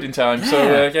have recovered in time,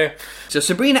 so. So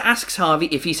Sabrina asks Harvey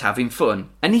if he's having fun,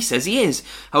 and he says he is.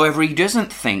 However, he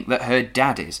doesn't think that her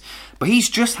dad is. But he's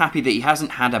just happy that he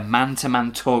hasn't had a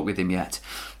man-to-man talk with him yet.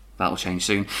 That'll change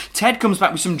soon. Ted comes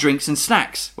back with some drinks and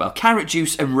snacks. Well, carrot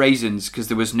juice and raisins, because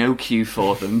there was no queue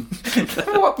for them.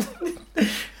 What?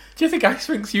 Do you think ice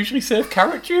rinks usually serve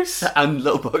carrot juice? And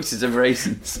little boxes of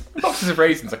raisins. Boxes of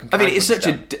raisins, I mean, it's such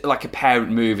a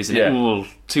parent move, isn't it? Ooh,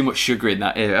 too much sugar in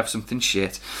that. Have something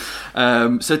shit.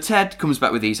 So Ted comes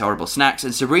back with these horrible snacks,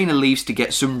 and Sabrina leaves to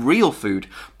get some real food,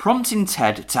 prompting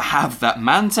Ted to have that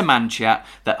man-to-man chat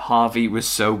that Harvey was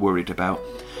so worried about.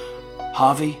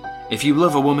 Harvey, if you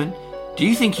love a woman, do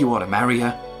you think you ought to marry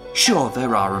her? Sure,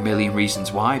 there are a million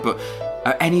reasons why, but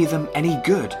are any of them any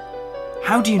good?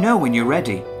 How do you know when you're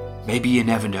ready? Maybe you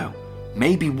never know.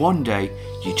 Maybe one day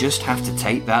you just have to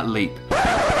take that leap.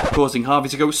 Causing Harvey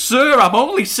to go, "Sir, I'm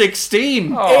only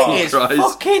 16." It is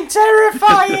fucking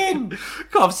terrifying.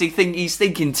 Obviously, he's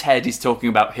thinking Ted is talking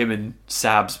about him and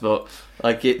Sabs, but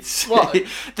like it's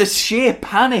the sheer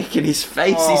panic in his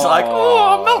face. He's like,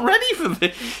 "Oh, I'm not ready for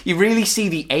this." You really see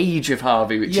the age of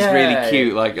Harvey, which is really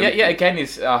cute. Like, again,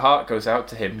 our heart goes out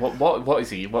to him. What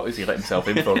is he letting himself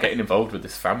in for? Getting involved with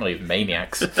this family of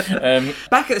maniacs.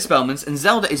 Back at the Spellmans, and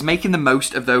Zelda is making the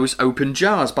most of those open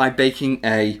jars by baking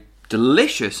a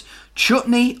delicious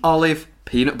chutney olive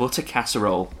peanut butter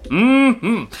casserole.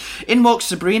 In walks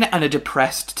Sabrina and a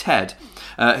depressed Ted,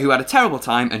 who had a terrible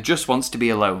time and just wants to be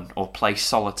alone or play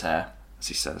solitaire, as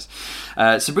he says.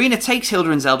 Sabrina takes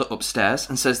Hilda and Zelda upstairs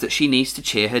and says that she needs to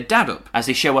cheer her dad up, as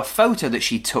they show a photo that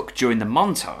she took during the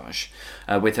montage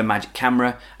with her magic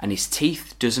camera, and his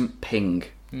teeth doesn't ping.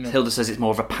 No. Hilda says it's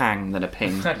more of a pang than a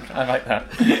ping. I like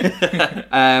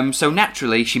that. So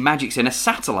naturally, she magics in a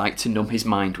satellite to numb his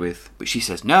mind with. But she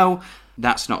says no,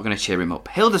 that's not going to cheer him up.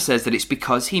 Hilda says that it's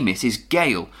because he misses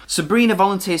Gale. Sabrina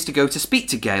volunteers to go to speak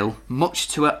to Gale, much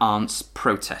to her aunt's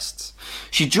protests.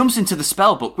 She jumps into the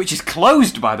spell book, which is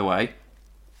closed, by the way.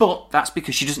 But that's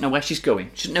because she doesn't know where she's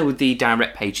going. She doesn't know where the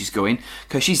direct page she's going,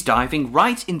 because she's diving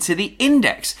right into the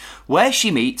index, where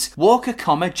she meets Walker,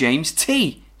 James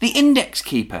T., the index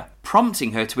keeper,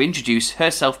 prompting her to introduce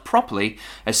herself properly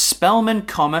as Spellman,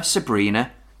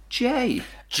 Sabrina J.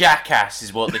 Jackass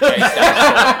is what the J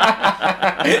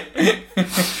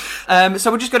stands for.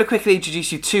 So we're just going to quickly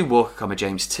introduce you to Walker,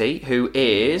 James T., who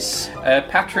is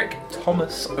Patrick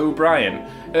Thomas O'Brien.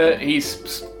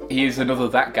 He's another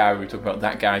that guy. We were talking about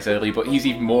that guys earlier, but he's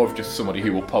even more of just somebody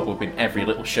who will pop up in every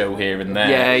little show here and there.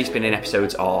 Yeah, he's been in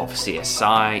episodes of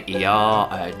CSI,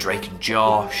 ER, Drake and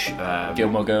Josh,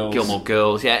 Gilmore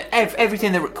Girls. Yeah,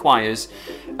 everything that requires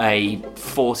a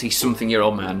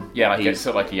 40-something-year-old man. Yeah,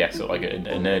 sort of like a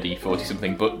nerdy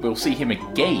 40-something. But we'll see him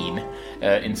again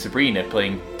in Sabrina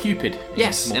playing Cupid.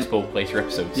 In multiple later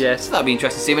episodes. Yeah, so that'll be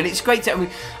interesting to see. And it's great to.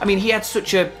 I mean, he had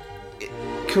such a.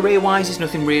 Career-wise, there's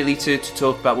nothing really to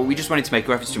talk about, but we just wanted to make a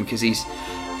reference to him because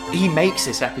he makes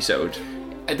this episode.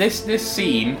 This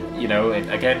scene,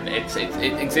 again,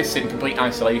 it exists in complete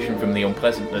isolation from the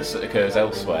unpleasantness that occurs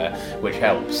elsewhere, which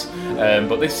helps.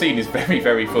 But this scene is very,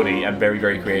 very funny and very,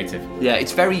 very creative. Yeah,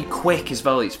 it's very quick as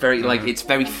well. It's very it's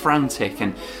very frantic,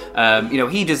 and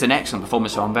he does an excellent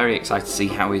performance. So I'm very excited to see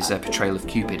how his portrayal of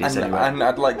Cupid is. And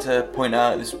I'd like to point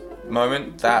out at this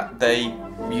moment that they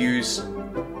use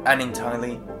an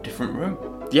entirely different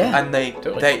room. Yeah, and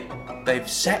they've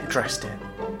set dressed it.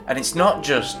 And it's not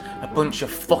just a bunch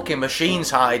of fucking machines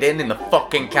hiding in the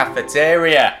fucking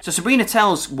cafeteria. So Sabrina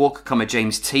tells Walker,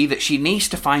 James T that she needs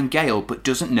to find Gail but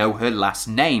doesn't know her last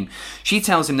name. She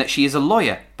tells him that she is a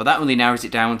lawyer, but that only narrows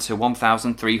it down to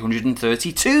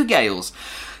 1,332 Gails.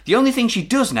 The only thing she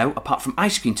does know, apart from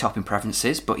ice cream topping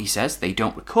preferences, but he says they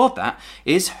don't record that,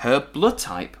 is her blood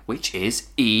type, which is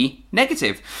E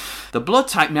negative. The blood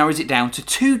type narrows it down to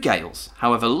 2 Gails.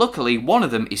 However, luckily, one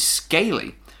of them is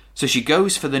scaly. So she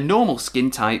goes for the normal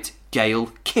skin type,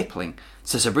 Gail Kipling.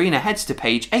 So Sabrina heads to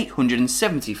page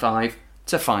 875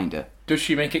 to find her. Does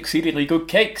she make exceedingly good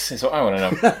cakes, is what I want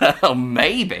to know. Oh,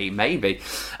 maybe.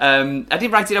 I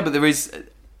didn't write it up, but there is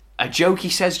a joke he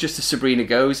says just as Sabrina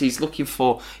goes. He's looking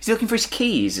for his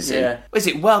keys, is Yeah. it? Is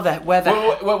it where Where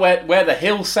the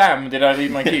hill Sam did I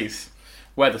leave my keys?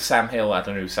 Where the Sam Hill, I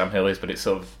don't know who Sam Hill is, but it's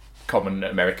sort of common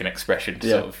American expression to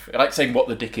sort of, I like saying what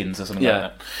the Dickens or something like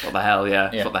that. What the hell,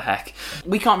 yeah. What the heck.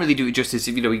 We can't really do it justice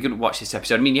if, you're going to watch this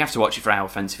episode. I mean, you have to watch it for how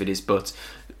offensive it is, but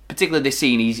particularly this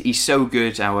scene, he's so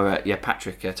good,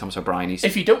 Patrick Thomas O'Brien.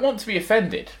 If you don't want to be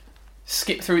offended,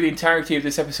 skip through the entirety of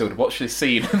this episode, watch this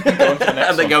scene, and then go on to the next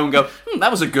and then one. go and go,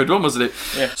 that was a good one, wasn't it?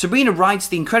 Yeah. Sabrina rides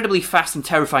the incredibly fast and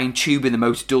terrifying tube in the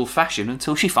most dull fashion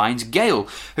until she finds Gail,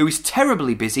 who is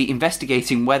terribly busy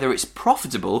investigating whether it's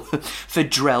profitable for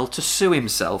Drell to sue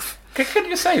himself. Can I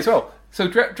just say as well, so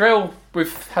Drell,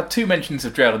 we've had 2 mentions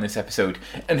of Drell in this episode,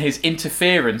 and his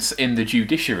interference in the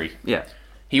judiciary. Yeah.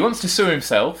 He wants to sue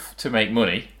himself to make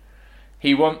money.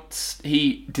 He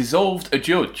dissolved a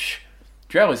judge.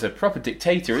 Drell is a proper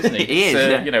dictator, isn't he? He is,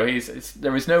 yeah.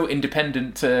 There is no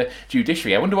independent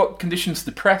judiciary. I wonder what conditions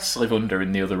the press live under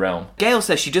in the other realm. Gail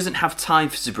says she doesn't have time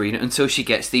for Sabrina until she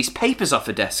gets these papers off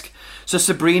her desk, so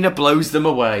Sabrina blows them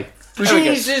away.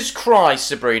 Jesus Christ,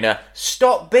 Sabrina,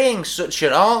 stop being such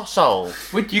an arsehole.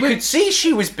 You could see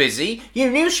she was busy, you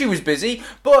knew she was busy,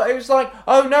 but it was like,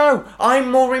 oh no, I'm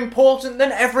more important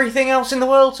than everything else in the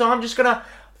world, so I'm just gonna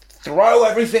throw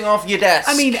everything off your desk.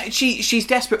 I mean, she's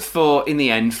desperate in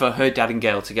the end, for her dad and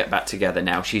Gail to get back together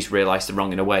now. She's realised the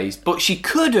wrong in her ways. But she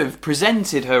could have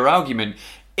presented her argument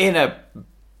in a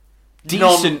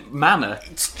decent manner.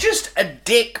 It's just a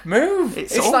dick move.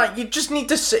 It's like, you just need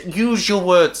to use your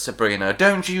words, Sabrina.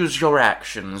 Don't use your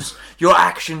actions. Your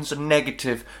actions are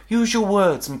negative. Use your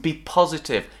words and be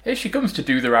positive. Here she comes to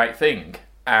do the right thing,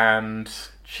 and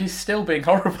she's still being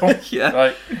horrible.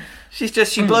 Yeah. She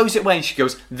blows it away and she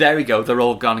goes, there we go, they're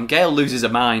all gone. And Gail loses her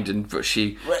mind and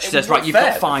she says, right, you've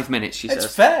got 5 minutes, she says.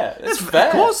 It's fair. It's fair.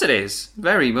 Of course it is.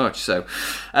 Very much so.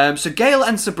 So Gail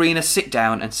and Sabrina sit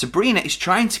down and Sabrina is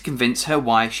trying to convince her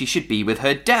why she should be with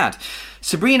her dad.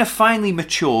 Sabrina finally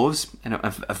matures,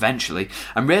 eventually,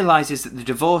 and realises that the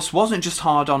divorce wasn't just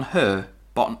hard on her,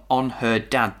 but on her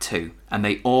dad too, and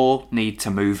they all need to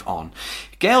move on.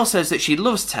 Gail says that she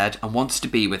loves Ted and wants to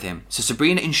be with him, so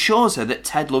Sabrina ensures her that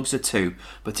Ted loves her too,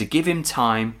 but to give him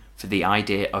time for the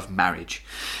idea of marriage.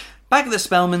 Back at the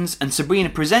Spellmans, and Sabrina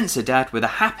presents her dad with a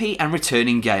happy and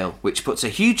returning Gail, which puts a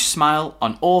huge smile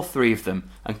on all 3 of them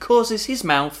and causes his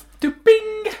mouth to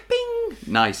bing, bing.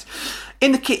 Nice.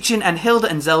 In the kitchen, and Hilda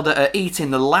and Zelda are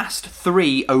eating the last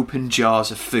 3 open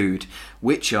jars of food,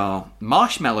 which are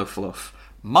marshmallow fluff,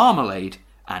 marmalade,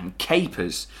 and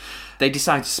capers. They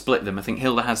decide to split them. I think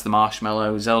Hilda has the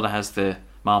marshmallow, Zelda has the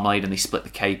marmalade, and they split the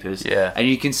capers. Yeah. And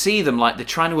you can see them, like, they're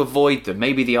trying to avoid them.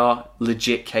 Maybe they are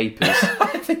legit capers.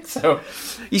 I think so.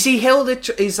 You see, Hilda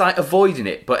is, like, avoiding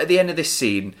it, but at the end of this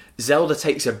scene, Zelda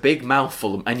takes a big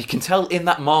mouthful, and you can tell in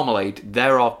that marmalade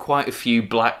there are quite a few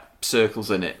black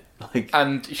circles in it.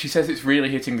 And she says it's really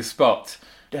hitting the spot.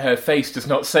 Her face does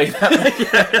not say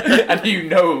that. And we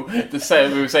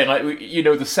were saying, like,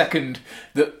 the second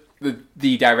that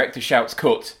the director shouts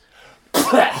cut.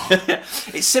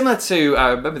 It's similar to, I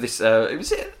remember this, it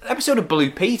was an episode of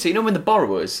Blue Peter, when the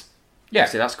Borrowers? Yeah.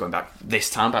 See, that's going back this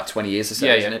time, about 20 years or so,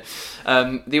 Yeah, isn't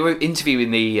it? They were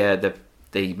interviewing the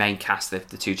main cast, the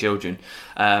 2 children,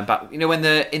 about, when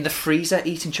they're in the freezer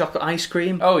eating chocolate ice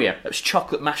cream. Oh, yeah. It was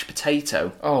chocolate mashed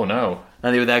potato. Oh, no.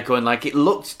 And they were there going, like, it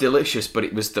looked delicious, but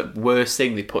it was the worst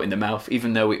thing they put in their mouth,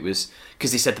 even though it was,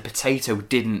 because they said the potato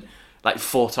didn't, like,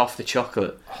 fought off the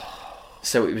chocolate.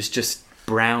 So it was just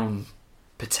brown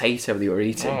potato they were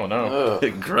eating. Oh, no.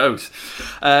 Gross.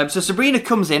 So Sabrina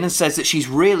comes in and says that she's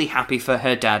really happy for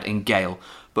her dad and Gail,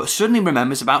 but suddenly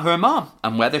remembers about her mom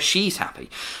and whether she's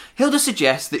happy. Hilda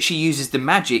suggests that she uses the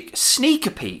magic Sneaker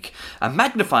Peek, a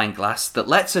magnifying glass that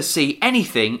lets her see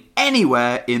anything,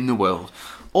 anywhere in the world.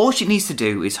 All she needs to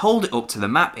do is hold it up to the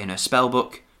map in her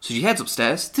spellbook So she heads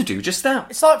upstairs to do just that.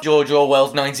 It's like George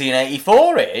Orwell's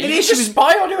 1984. You is, can she just was-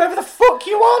 spy on whoever the fuck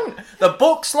you want. The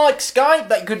book's like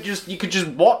Skype. You could just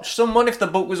watch someone if the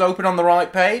book was open on the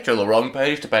right page or the wrong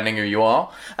page, depending who you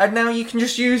are. And now you can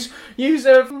just use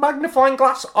a magnifying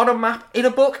glass on a map in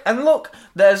a book, and look,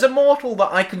 there's a mortal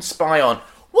that I can spy on.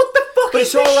 What the fuck But is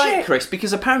it's this alright, shit? Chris,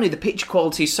 because apparently the picture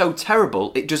quality is so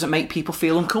terrible, it doesn't make people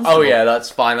feel uncomfortable. Oh yeah, that's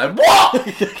fine then.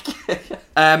 What?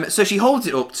 So she holds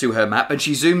it up to her map and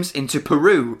she zooms into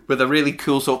Peru with a really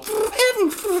cool sort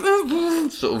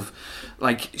of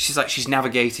like she's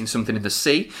navigating something in the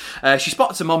sea. She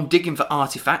spots her mom digging for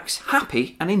artifacts,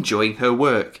 happy and enjoying her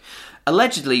work.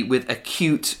 Allegedly with a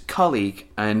cute colleague,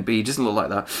 and he doesn't look like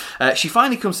that. She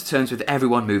finally comes to terms with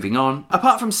everyone moving on,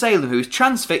 apart from Salem, who is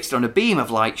transfixed on a beam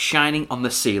of light shining on the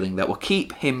ceiling that will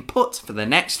keep him put for the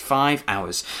next 5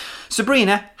 hours.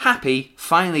 Sabrina, happy,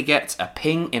 finally gets a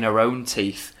ping in her own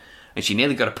teeth, and she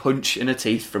nearly got a punch in her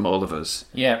teeth from all of us.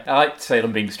 Yeah, I like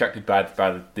Salem being distracted by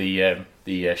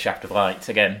the shaft of light.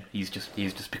 Again, he's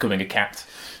just becoming a cat.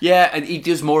 Yeah, and he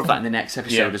does more of that in the next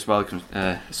episode Yeah. as well,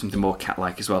 something more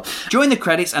cat-like as well. During the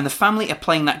credits, and the family are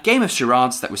playing that game of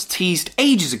charades that was teased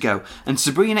ages ago, and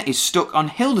Sabrina is stuck on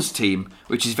Hilda's team,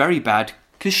 which is very bad,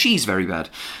 because she's very bad.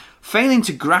 Failing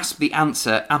to grasp the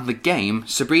answer and the game,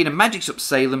 Sabrina magics up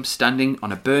Salem standing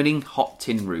on a burning hot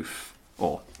tin roof.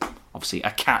 Or, obviously,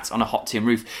 a cat on a hot tin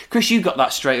roof. Chris, you got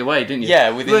that straight away, didn't you? Yeah,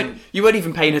 within- You weren't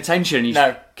even paying attention. You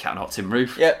No. Cat on a hot tin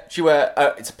roof. Yeah,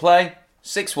 it's a play,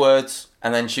 6 words,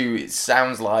 and then it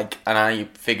sounds like, and I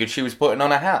figured she was putting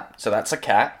on a hat. So that's a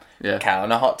cat. Yeah. Cat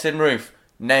on a hot tin roof.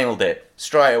 Nailed it.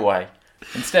 Straight away.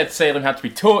 Instead, Salem had to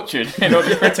be tortured in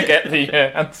order for her to get the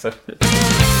answer.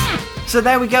 So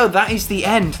there we go, that is the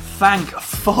end, thank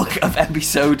fuck, of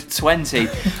episode 20,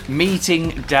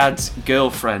 Meeting Dad's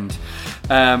Girlfriend.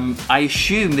 I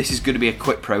assume this is going to be a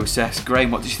quick process.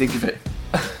 Graham, what did you think of it?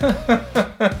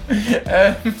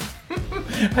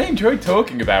 I enjoyed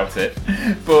talking about it,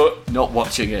 but Not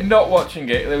watching it. not watching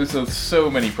it. There was so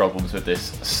many problems with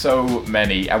this, so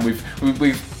many, and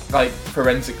we've like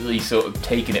forensically sort of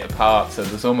taken it apart. So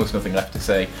there's almost nothing left to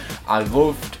say. I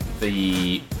loved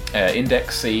the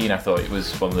index scene. I thought it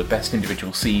was one of the best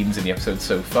individual scenes in the episode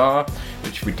so far,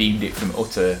 which redeemed it from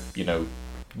utter,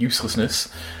 uselessness.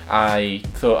 I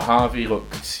thought Harvey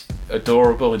looked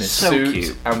adorable in his So suit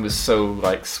cute. and was so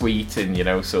like sweet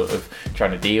and sort of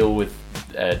trying to deal with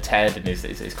Ted and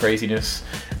his craziness.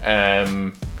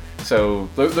 So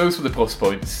those were the plus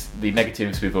points. The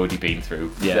negatives we've already been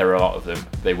through. Yeah. There are a lot of them.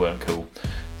 They weren't cool.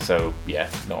 So yeah,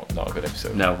 not a good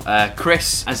episode. No.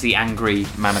 Chris, as the angry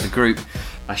man of the group,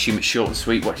 I assume it's short and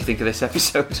sweet. What do you think of this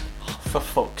episode? For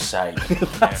fuck's sake.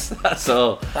 That's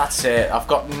all. That's it. I've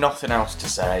got nothing else to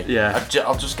say. Yeah.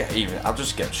 I'll just get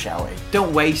shouty.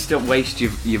 Don't waste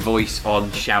your voice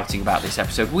on shouting about this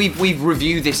episode. We've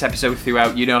reviewed this episode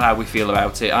throughout. You know how we feel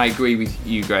about it. I agree with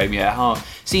you, Graham. Yeah,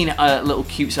 seeing a little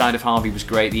cute side of Harvey was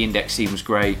great. The index scene was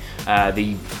great.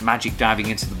 The magic diving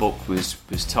into the book was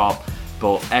top.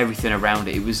 But everything around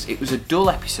it was a dull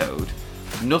episode.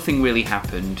 Nothing really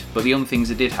happened. But the only things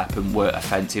that did happen were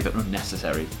offensive and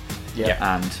unnecessary.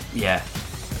 Yeah. And yeah,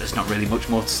 there's not really much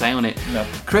more to say on it. No.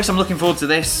 Chris, I'm looking forward to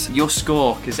this. Your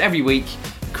score, because every week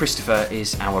Christopher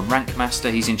is our rank master.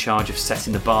 He's in charge of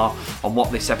setting the bar on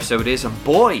what this episode is, and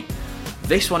boy,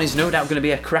 this one is no doubt going to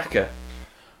be a cracker.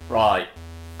 Right.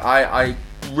 I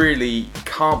really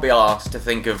can't be asked to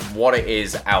think of what it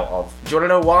is out of. Do you want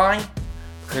to know why?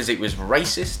 Because it was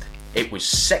racist, it was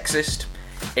sexist,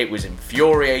 it was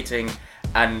infuriating,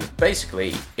 and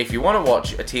basically, if you want to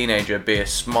watch a teenager be a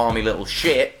smarmy little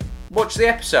shit, watch the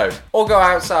episode, or go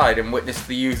outside and witness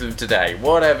the youth of today,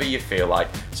 whatever you feel like.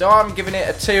 So I'm giving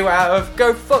it a 2 out of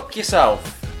go fuck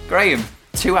yourself. Graham,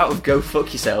 2 out of go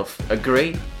fuck yourself.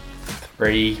 Agree?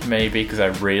 3 maybe, because I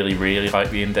really like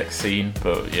the index scene.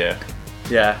 But yeah.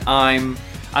 Yeah. I'm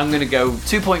going to go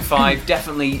 2.5.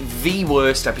 Definitely the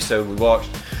worst episode we watched.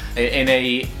 In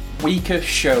a weaker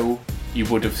show, you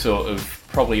would have sort of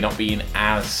probably not been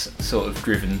as sort of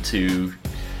driven to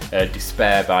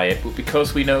despair by it, but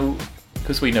because we know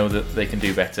that they can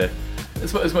do better,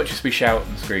 as much as we shout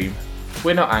and scream,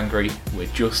 we're not angry, we're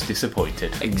just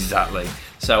disappointed. Exactly.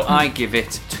 So I give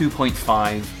it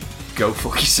 2.5. Go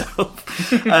fuck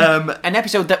yourself. An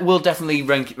episode that will definitely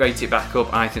rate it back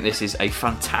up. I think this is a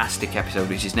fantastic episode,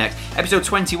 which is next. Episode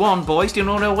 21, boys. Do you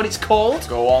want to know what it's called?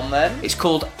 Go on then. It's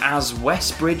called As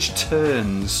Westbridge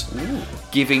Turns. Ooh.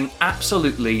 Giving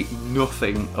absolutely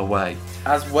nothing away.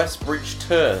 As Westbridge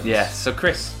turns. Yeah, so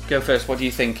Chris, go first. What do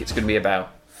you think it's going to be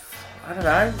about? I don't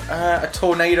know. A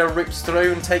tornado rips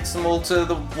through and takes them all to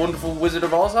the wonderful Wizard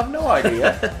of Oz? I've no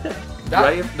idea.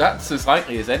 Graham? That's as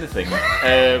likely as anything.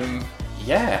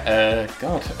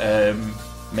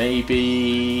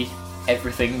 Maybe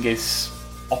everything is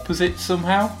opposite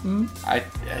somehow.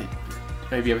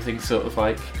 Maybe everything's sort of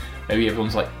like, maybe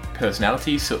everyone's like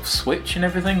personalities sort of switch and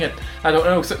everything. And I don't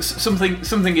know.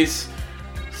 Something is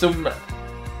some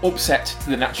upset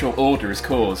to the natural order is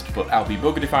caused, but I'll be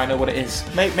buggered if I know what it is.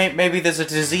 Maybe there's a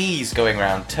disease going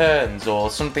around, turns,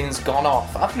 or something's gone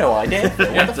off. I've no idea.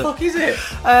 What the fuck is it?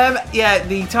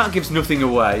 The title gives nothing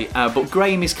away, but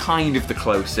Graham is kind of the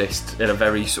closest in a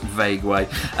very sort of vague way.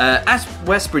 As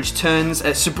Westbridge turns,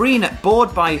 Sabrina,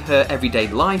 bored by her everyday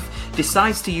life,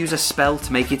 decides to use a spell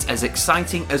to make it as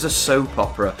exciting as a soap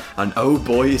opera. And oh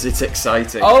boy, is it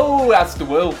exciting! Oh, as the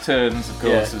world turns, of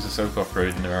course, there's a soap opera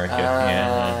in America.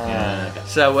 Yeah.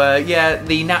 So,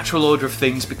 the natural order of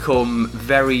things become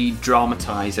very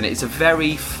dramatised, and it's a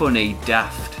very funny,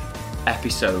 daft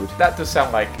episode. That does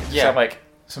sound like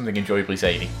something enjoyably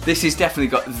zany. This has definitely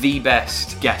got the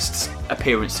best guest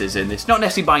appearances in this. Not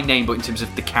necessarily by name, but in terms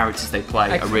of the characters they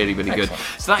play are really, really good.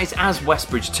 So that is As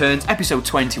Westbridge Turns, episode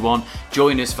 21.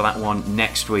 Join us for that one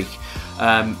next week.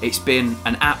 It's been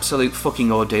an absolute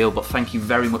fucking ordeal, but thank you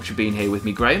very much for being here with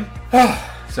me, Graham.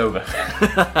 It's over.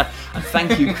 And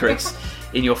thank you, Chris,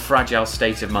 in your fragile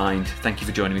state of mind. Thank you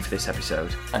for joining me for this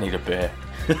episode. I need a beer.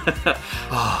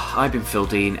 I've been Phil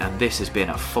Dean, and this has been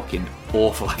a fucking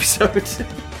awful episode.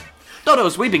 Not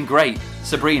us, we've been great.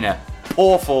 Sabrina,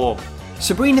 poor form.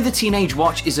 Sabrina the Teenage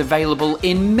Watch is available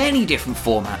in many different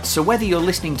formats, so whether you're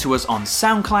listening to us on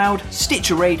SoundCloud,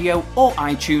 Stitcher Radio, or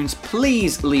iTunes,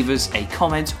 please leave us a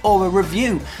comment or a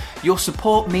review. Your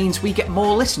support means we get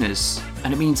more listeners,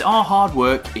 and it means our hard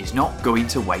work is not going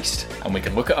to waste. And we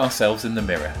can look at ourselves in the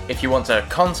mirror. If you want to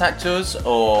contact us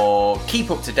or keep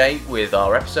up to date with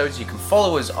our episodes, you can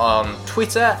follow us on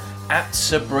Twitter at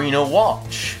Sabrina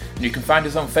Watch. You can find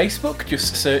us on Facebook,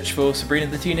 just search for Sabrina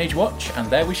the Teenage Watch, and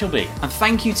there we shall be. And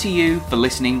thank you to you for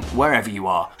listening wherever you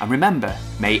are. And remember,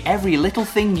 may every little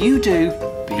thing you do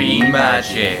Be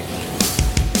magic.